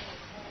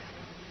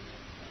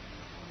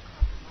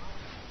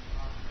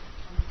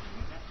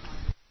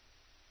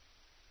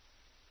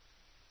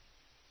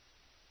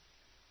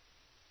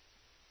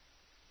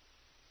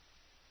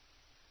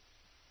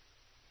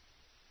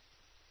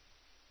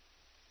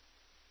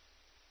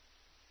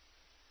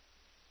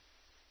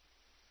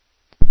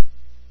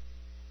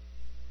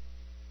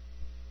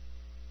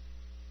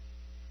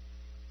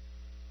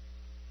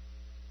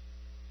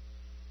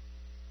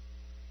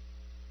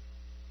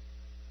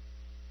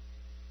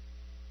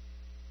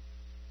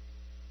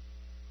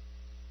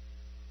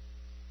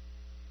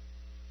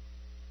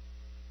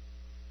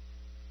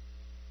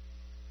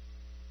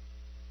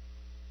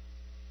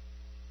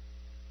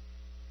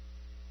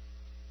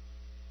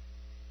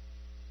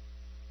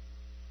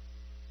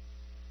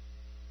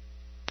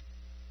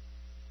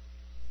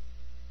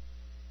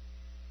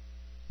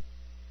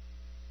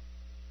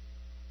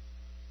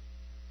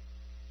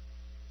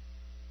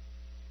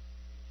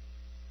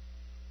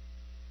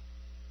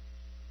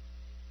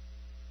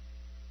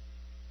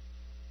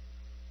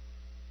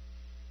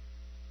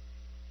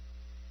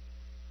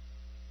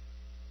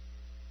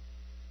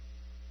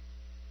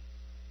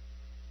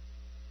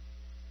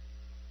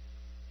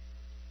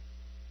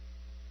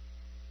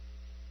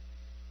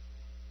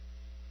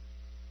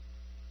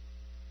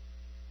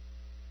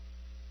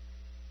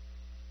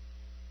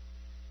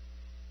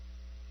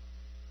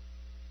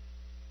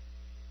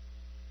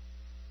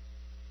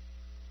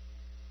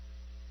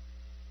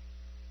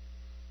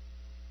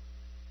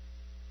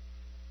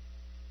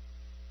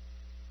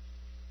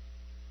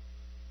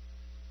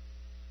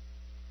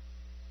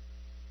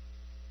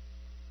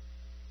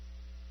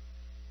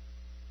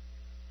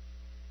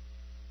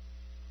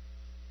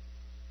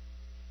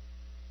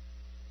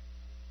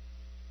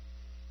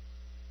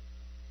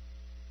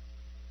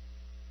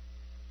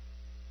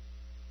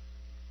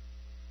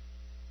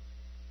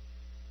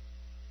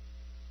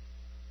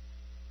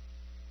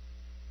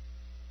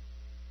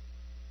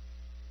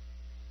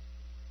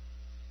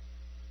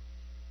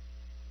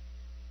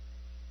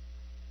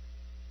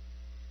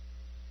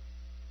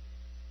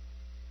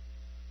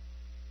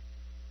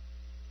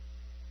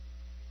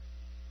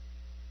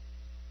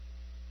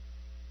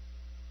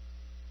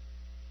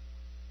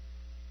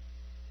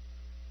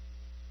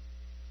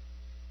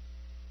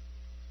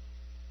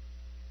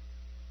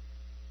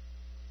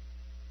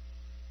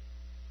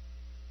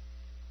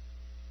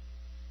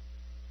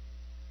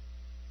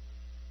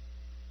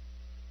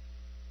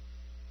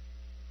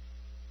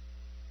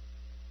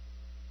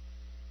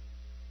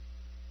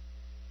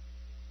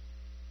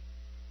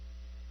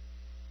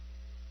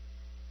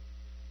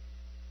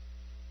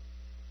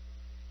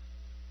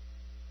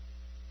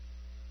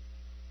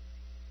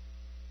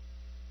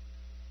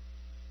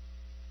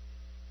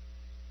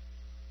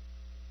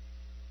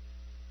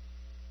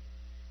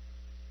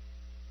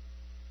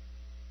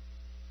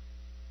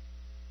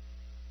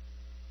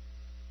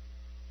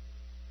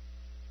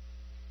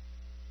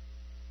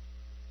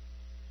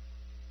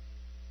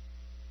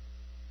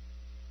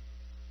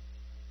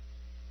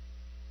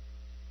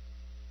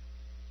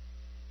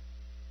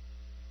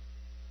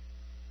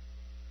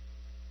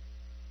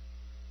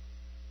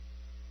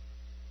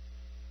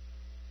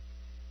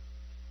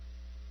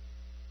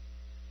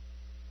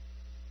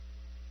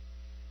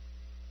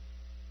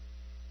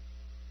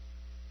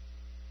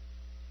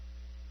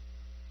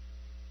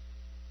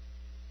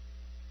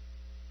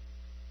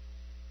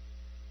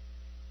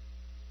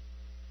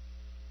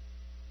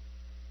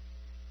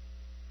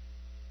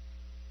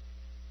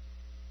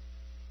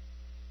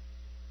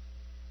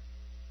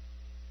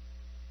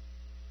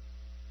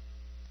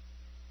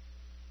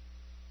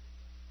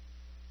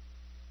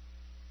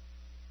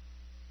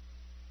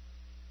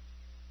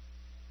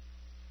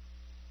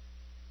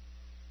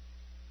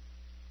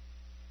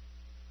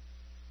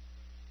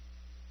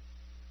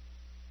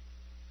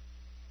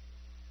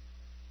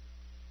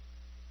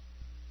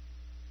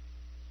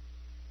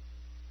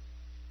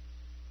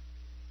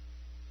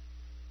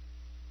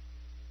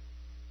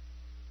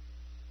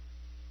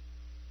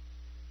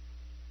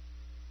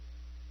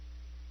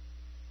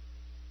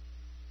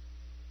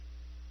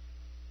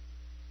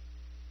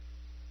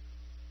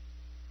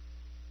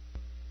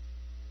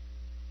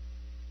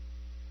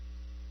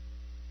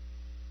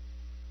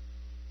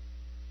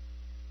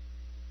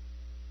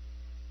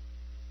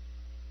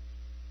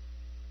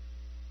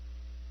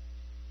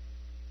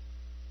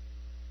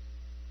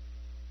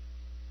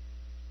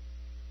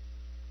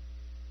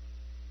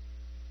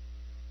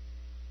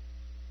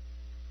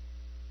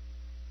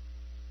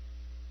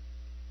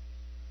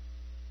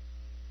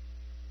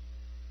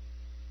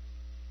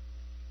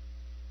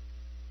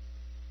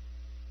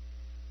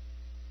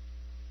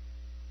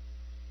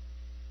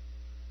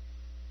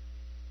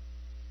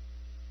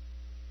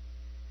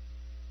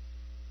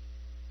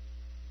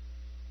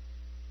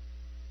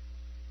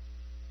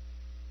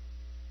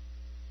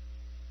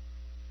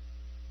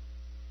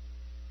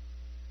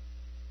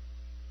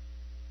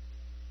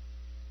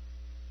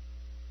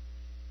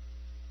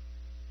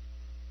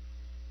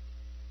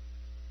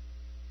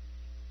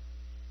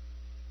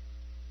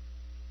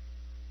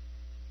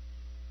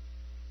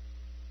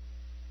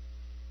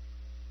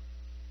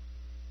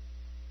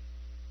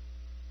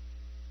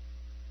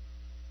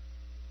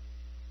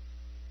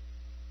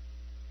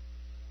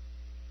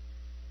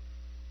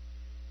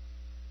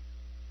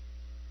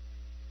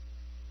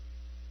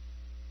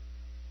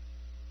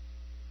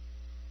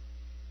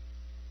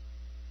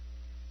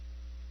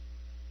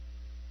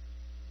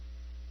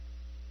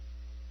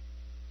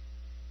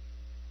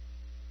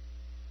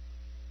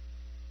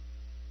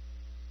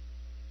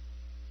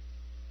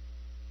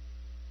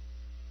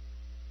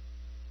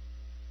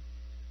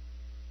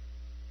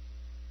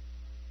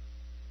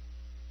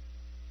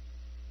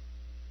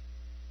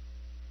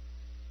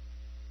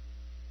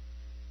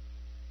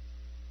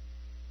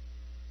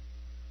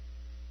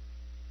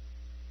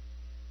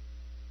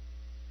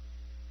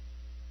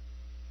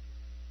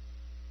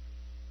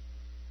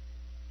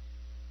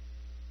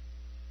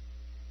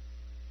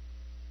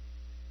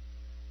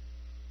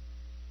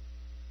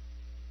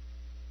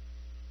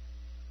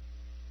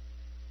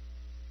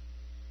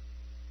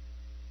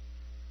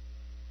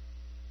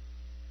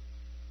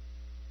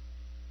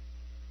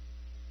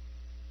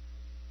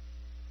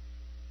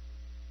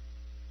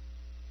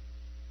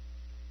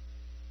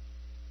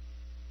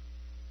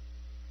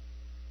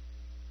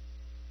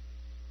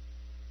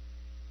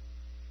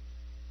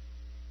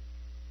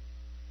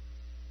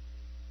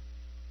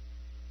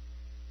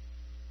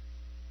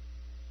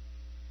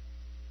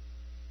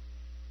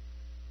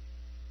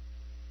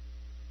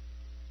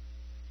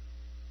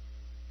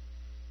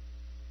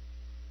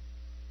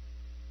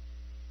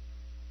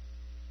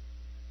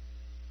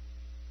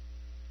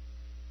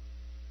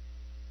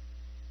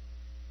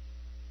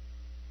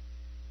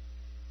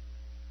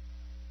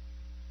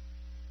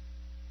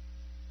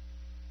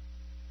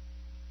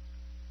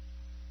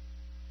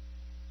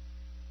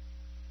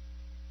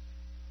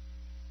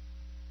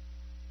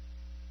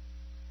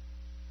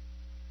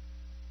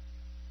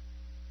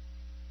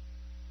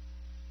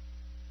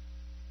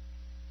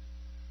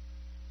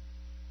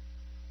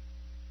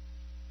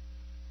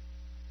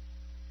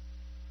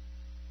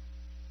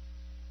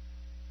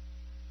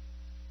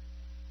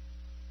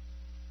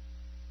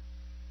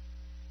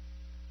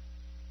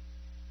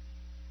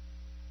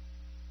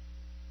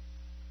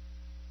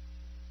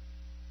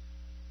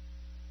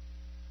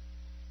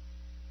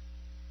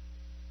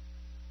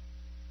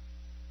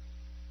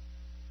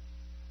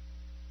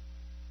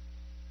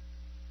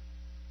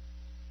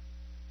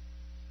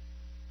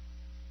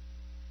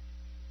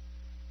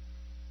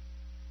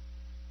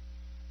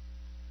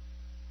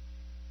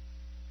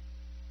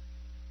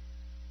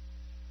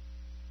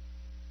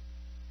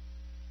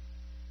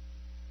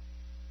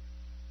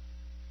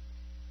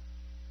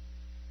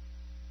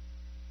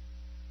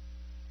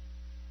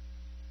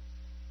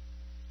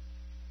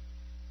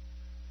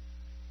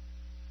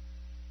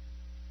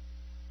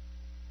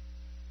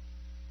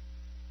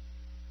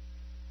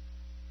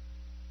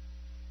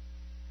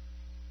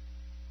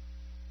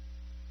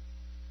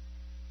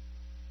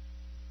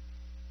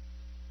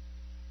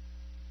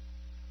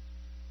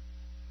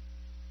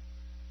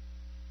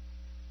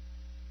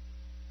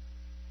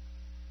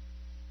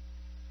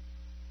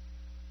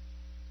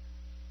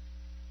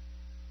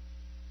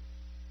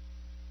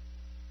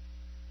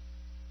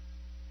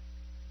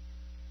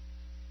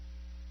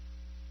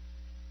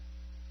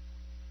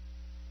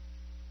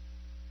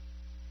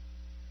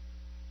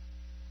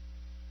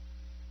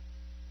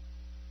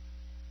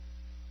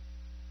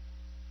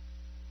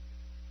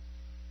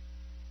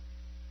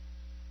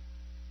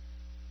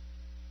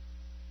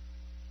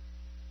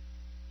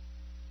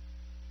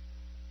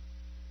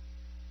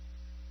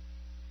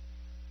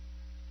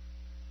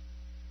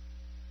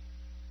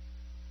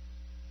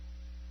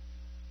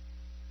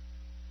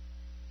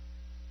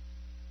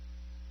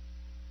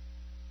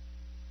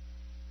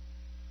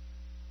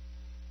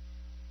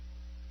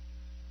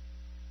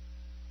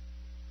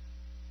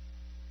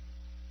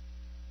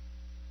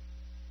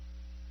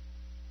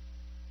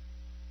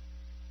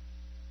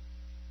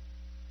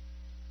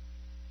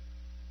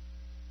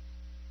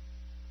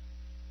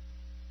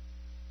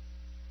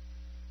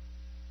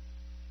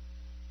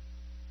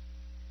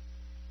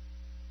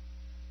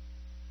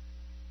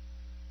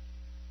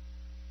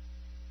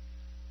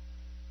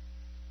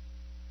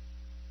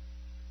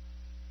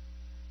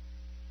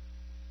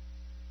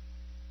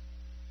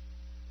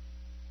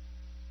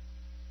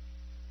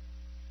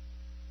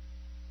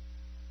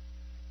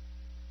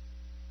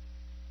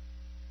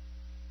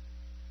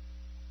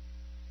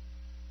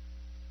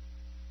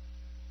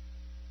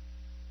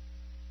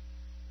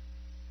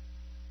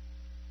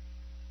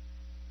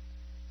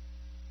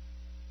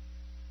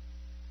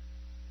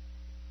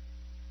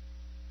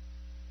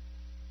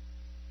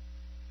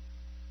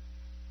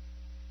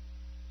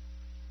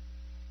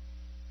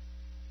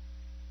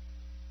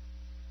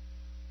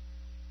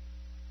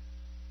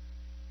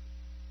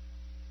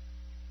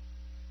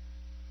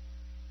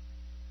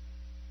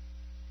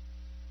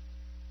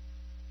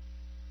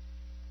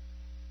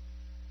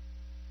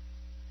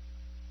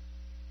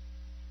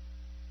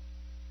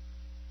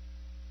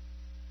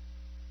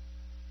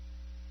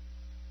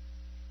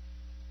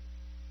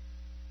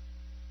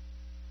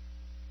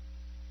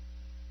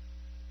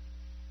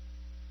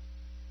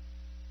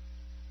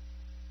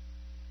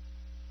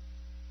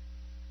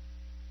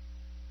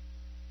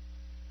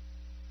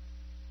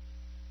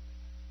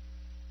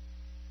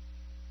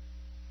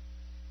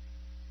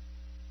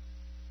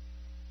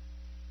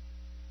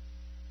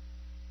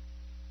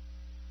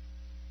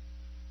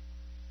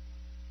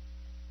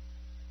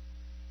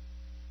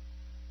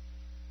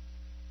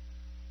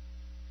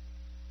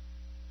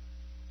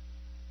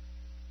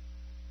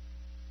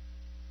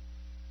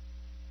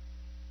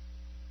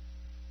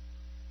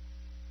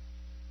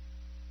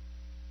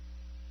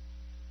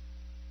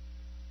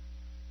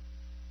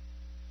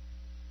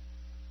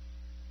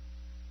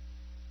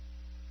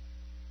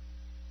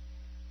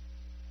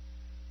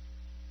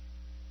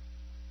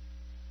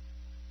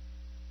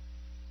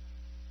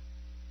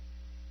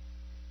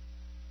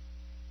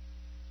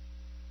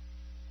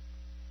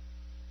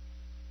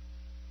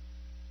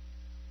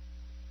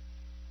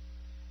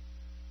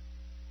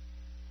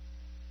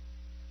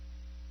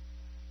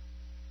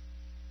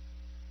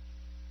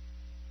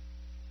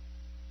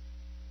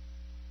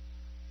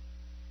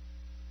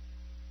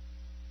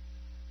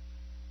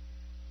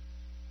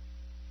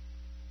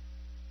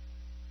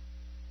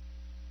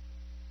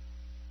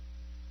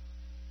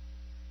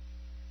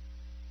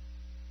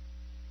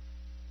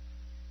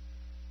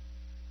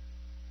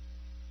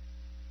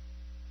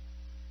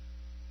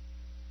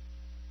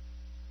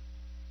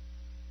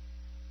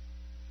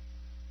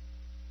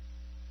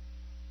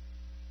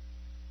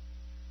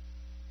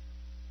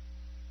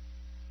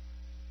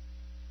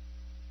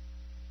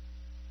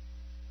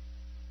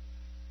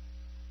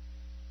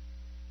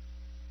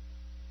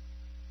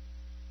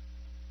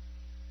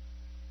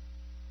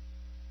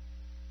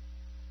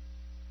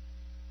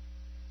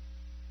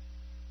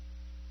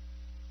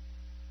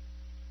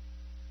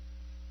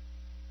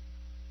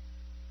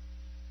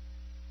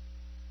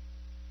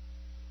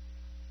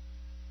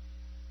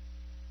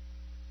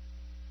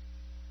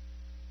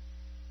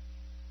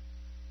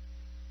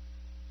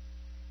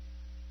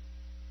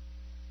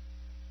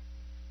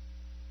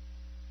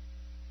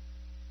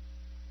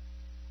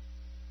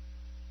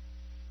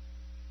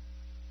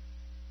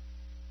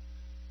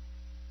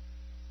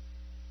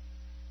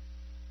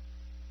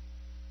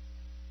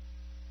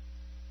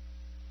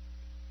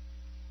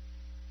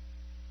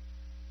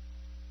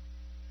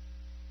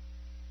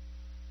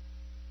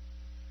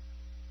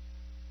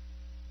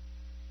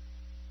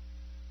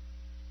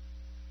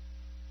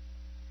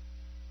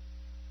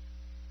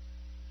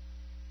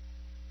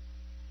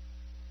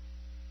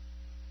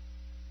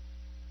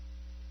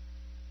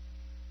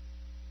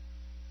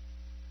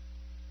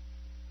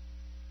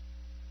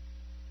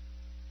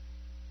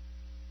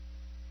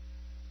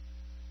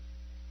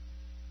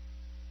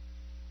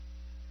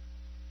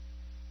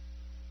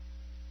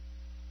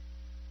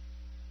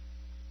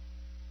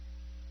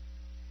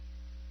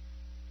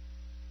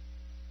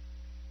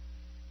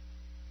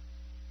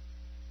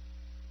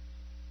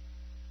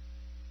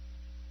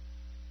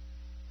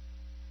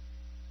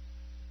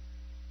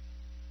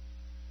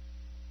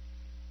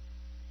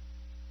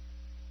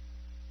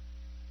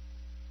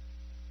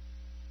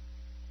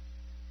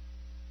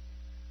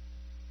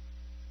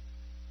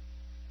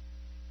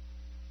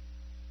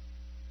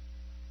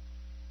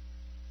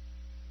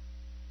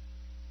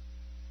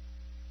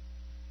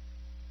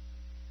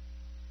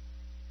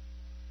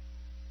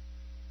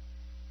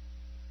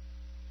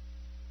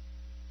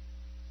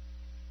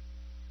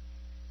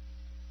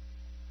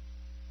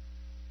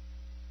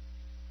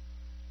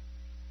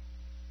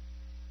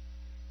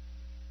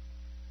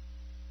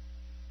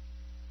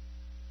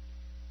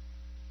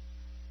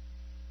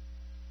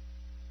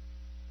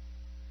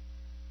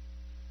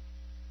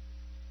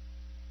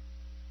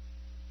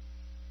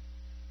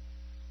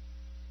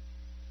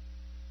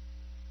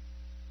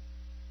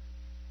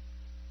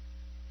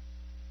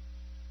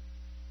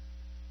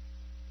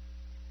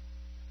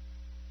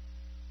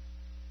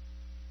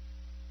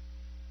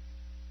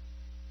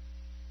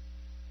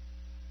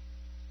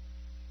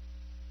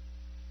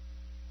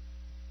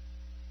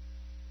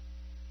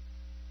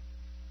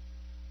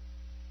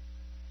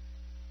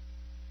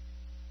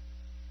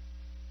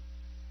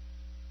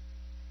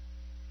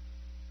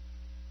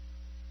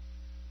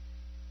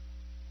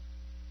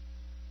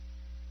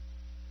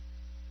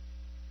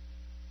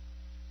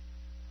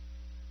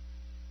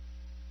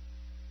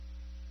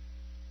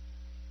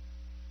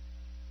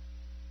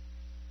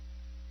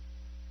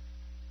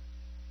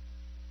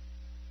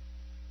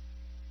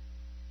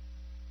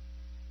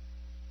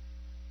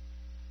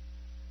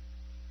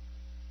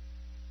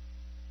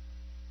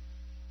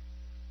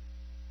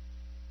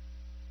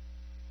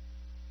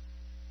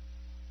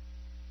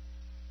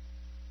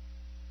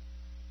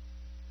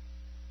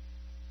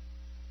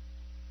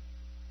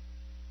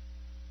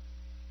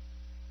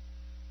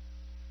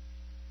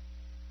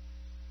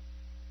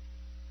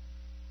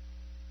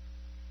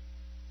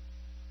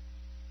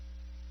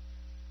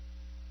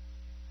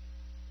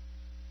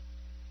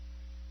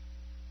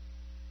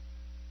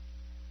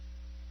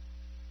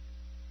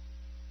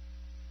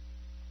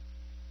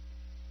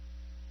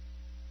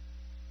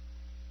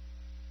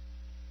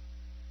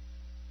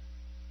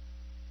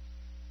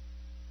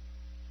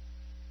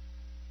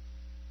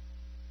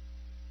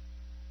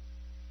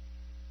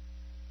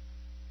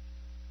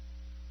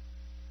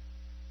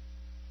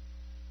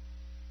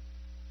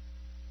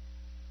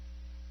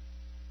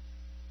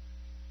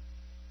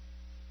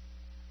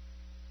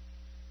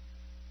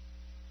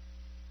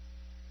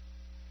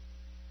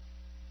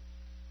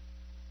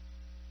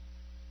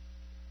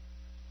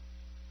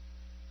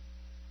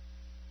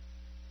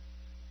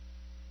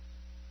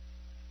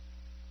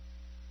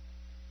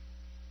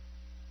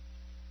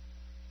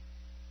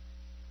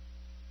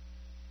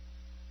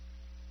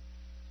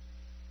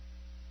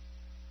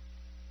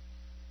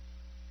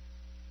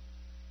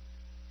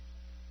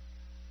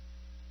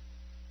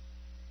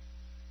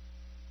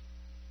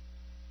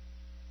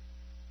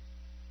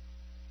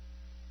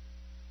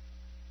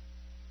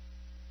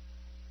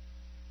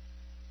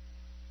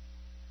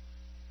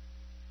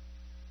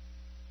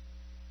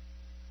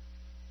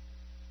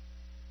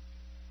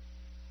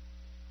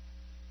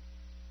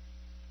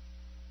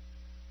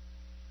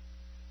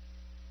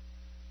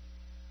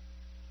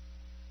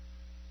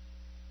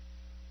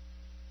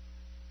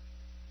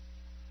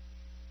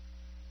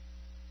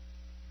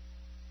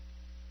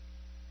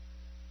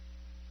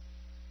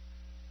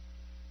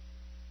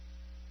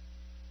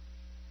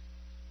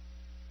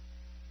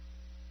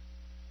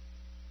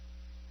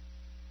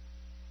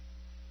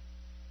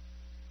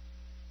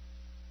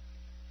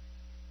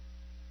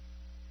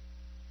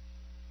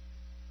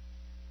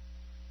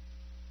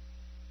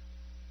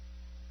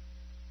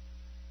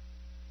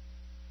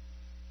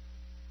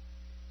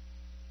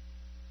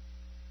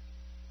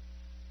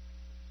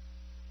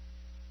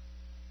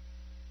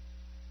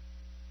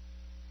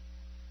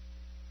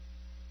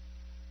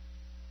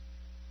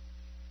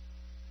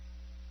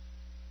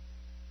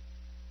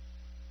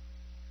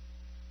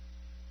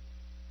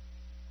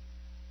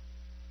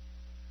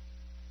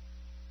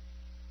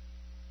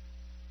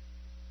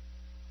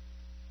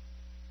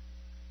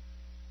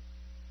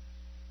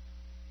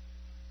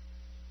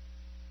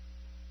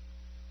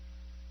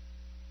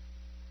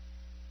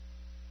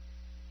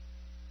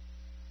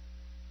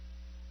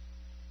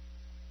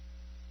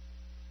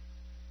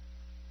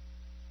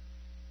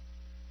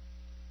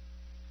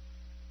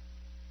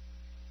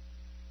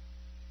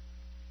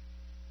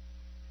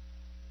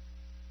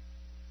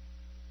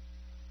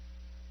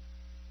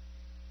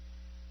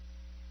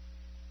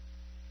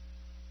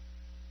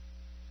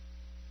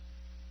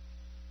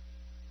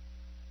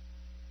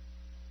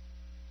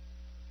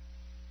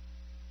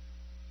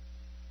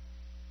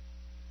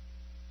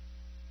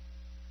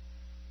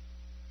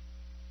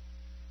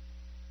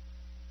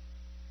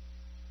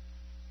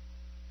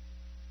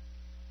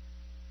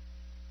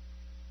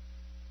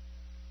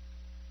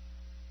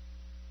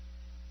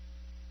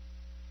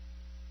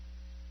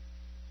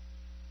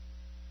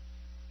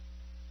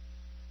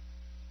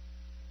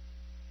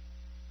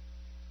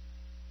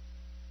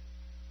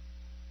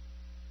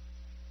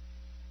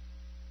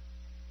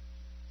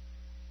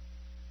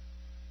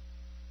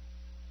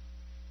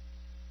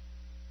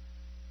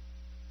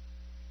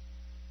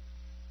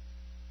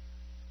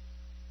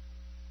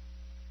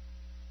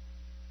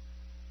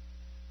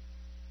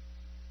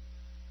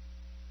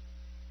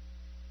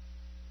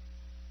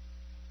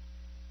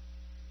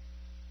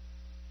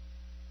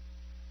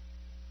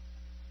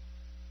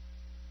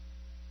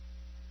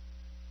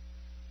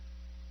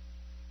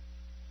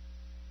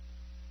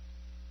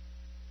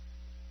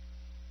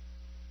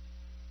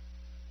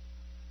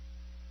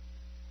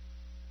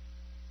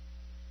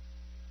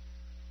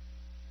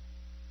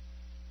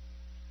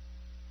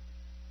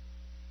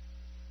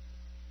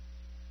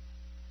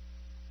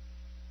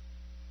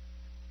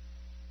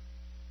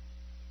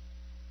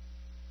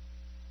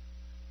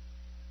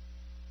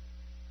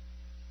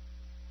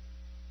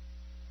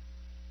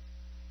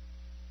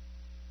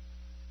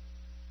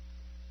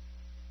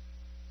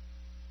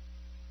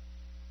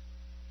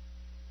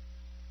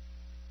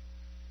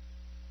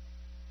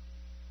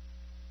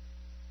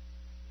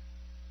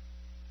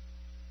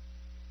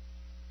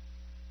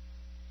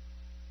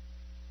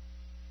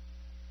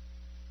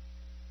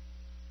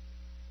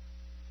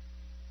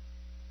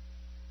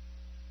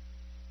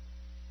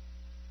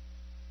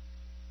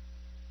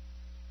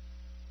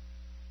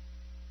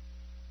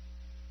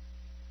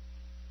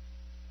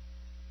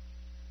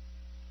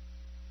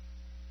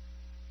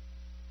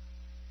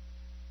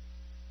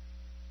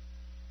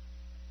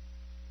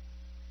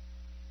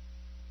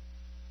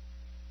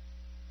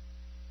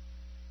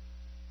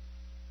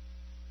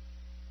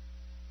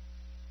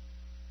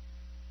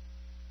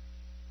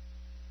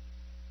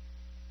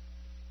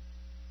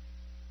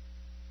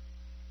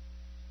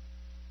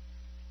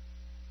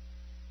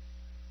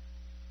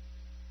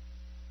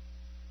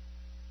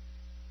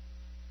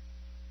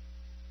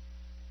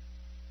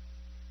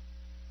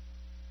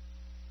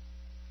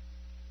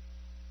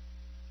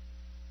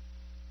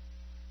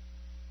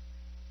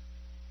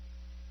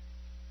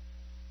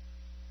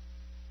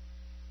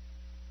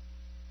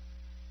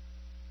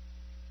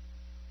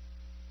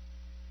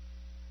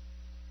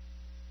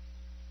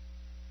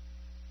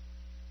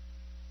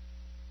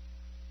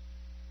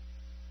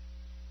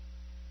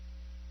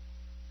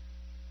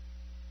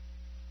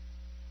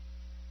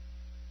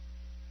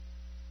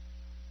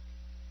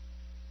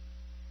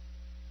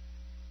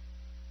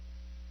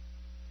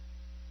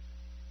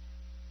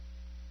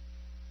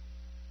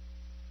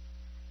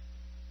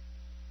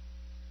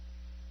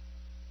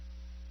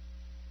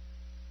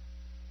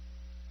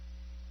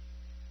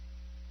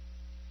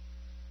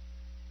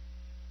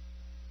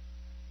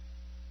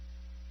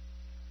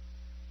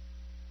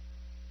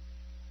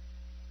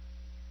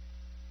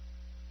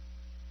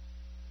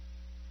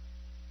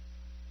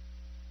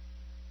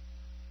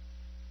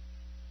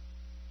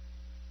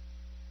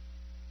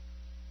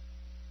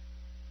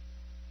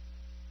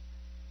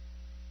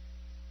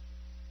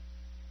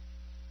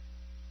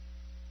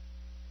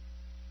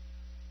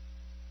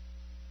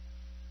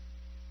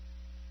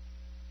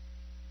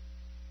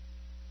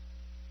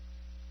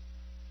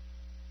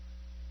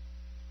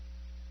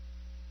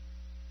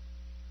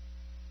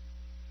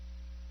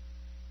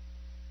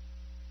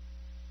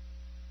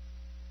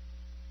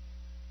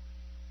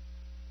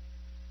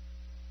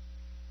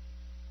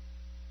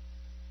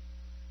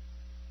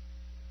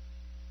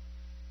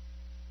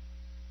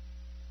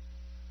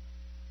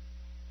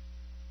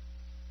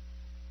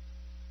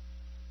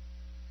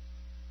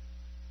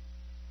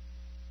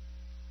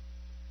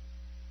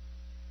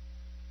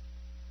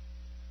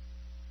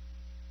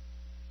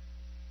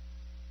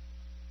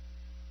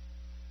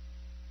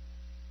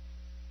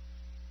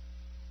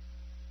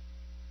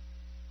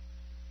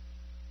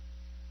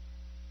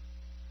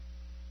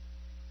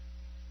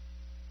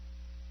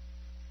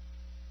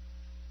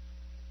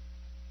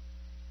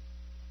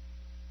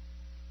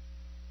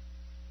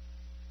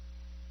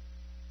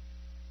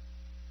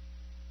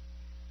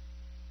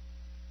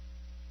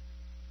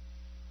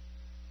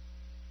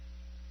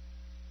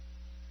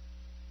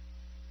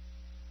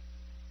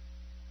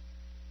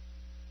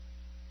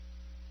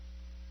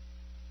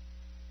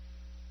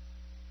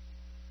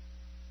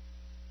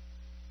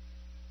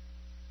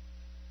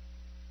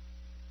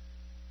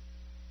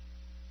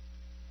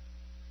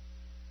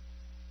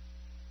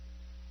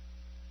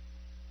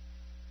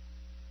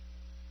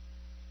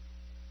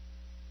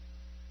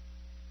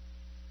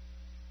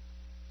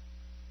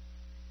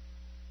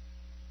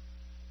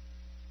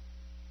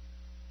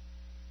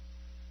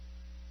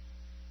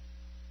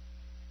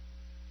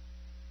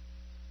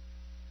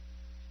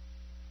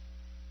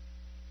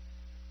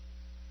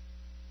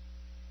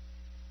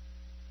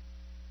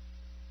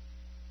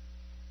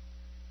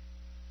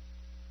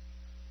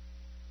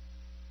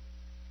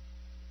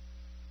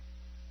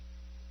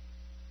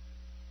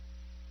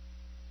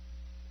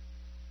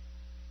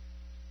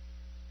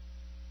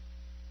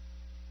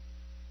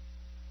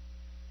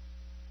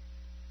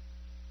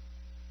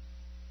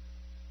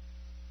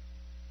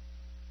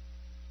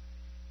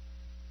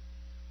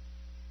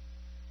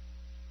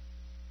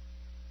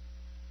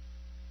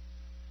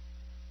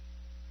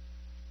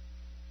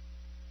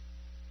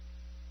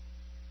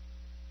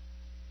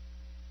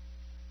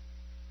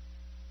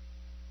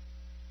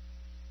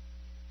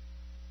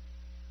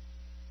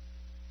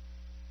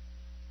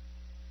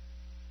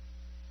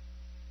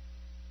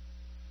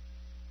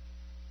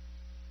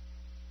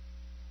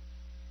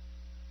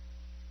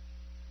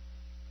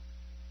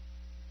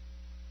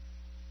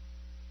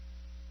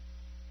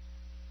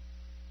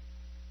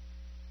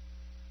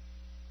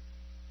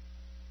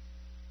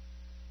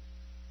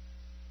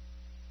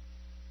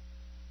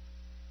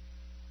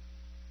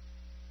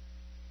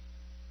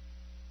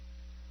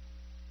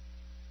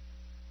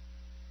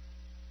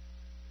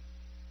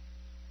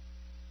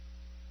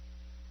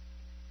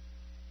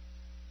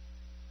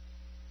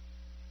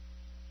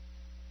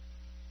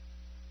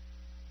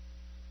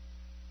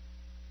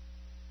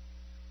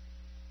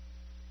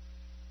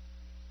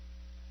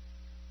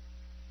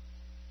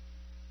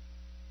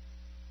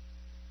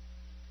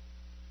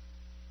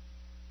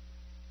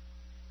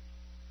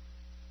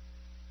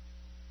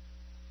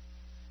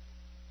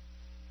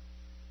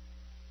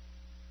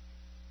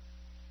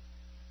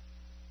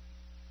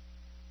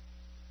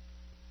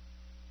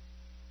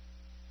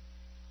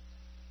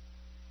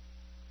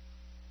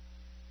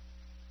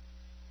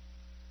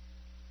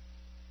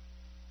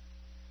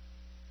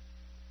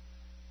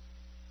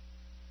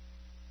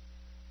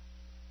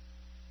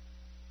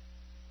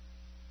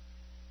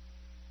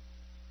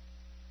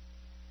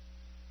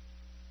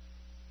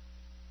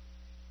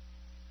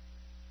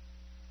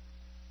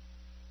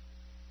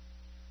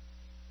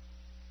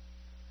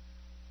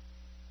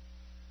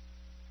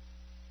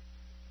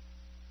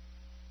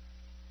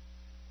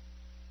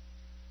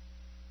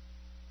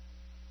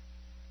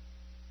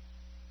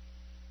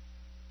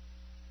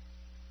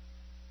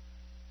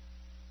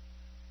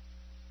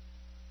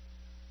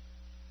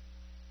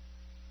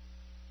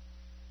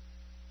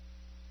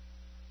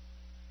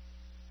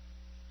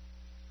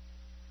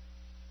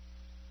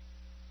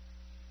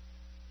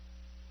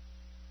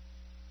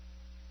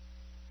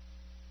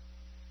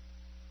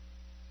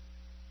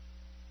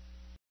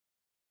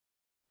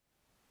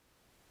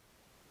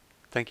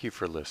Thank you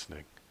for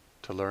listening.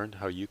 To learn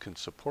how you can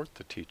support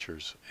the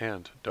teachers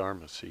and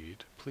Dharma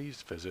Seed,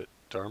 please visit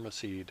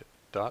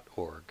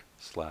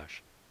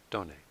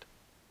dharmaseed.org/donate.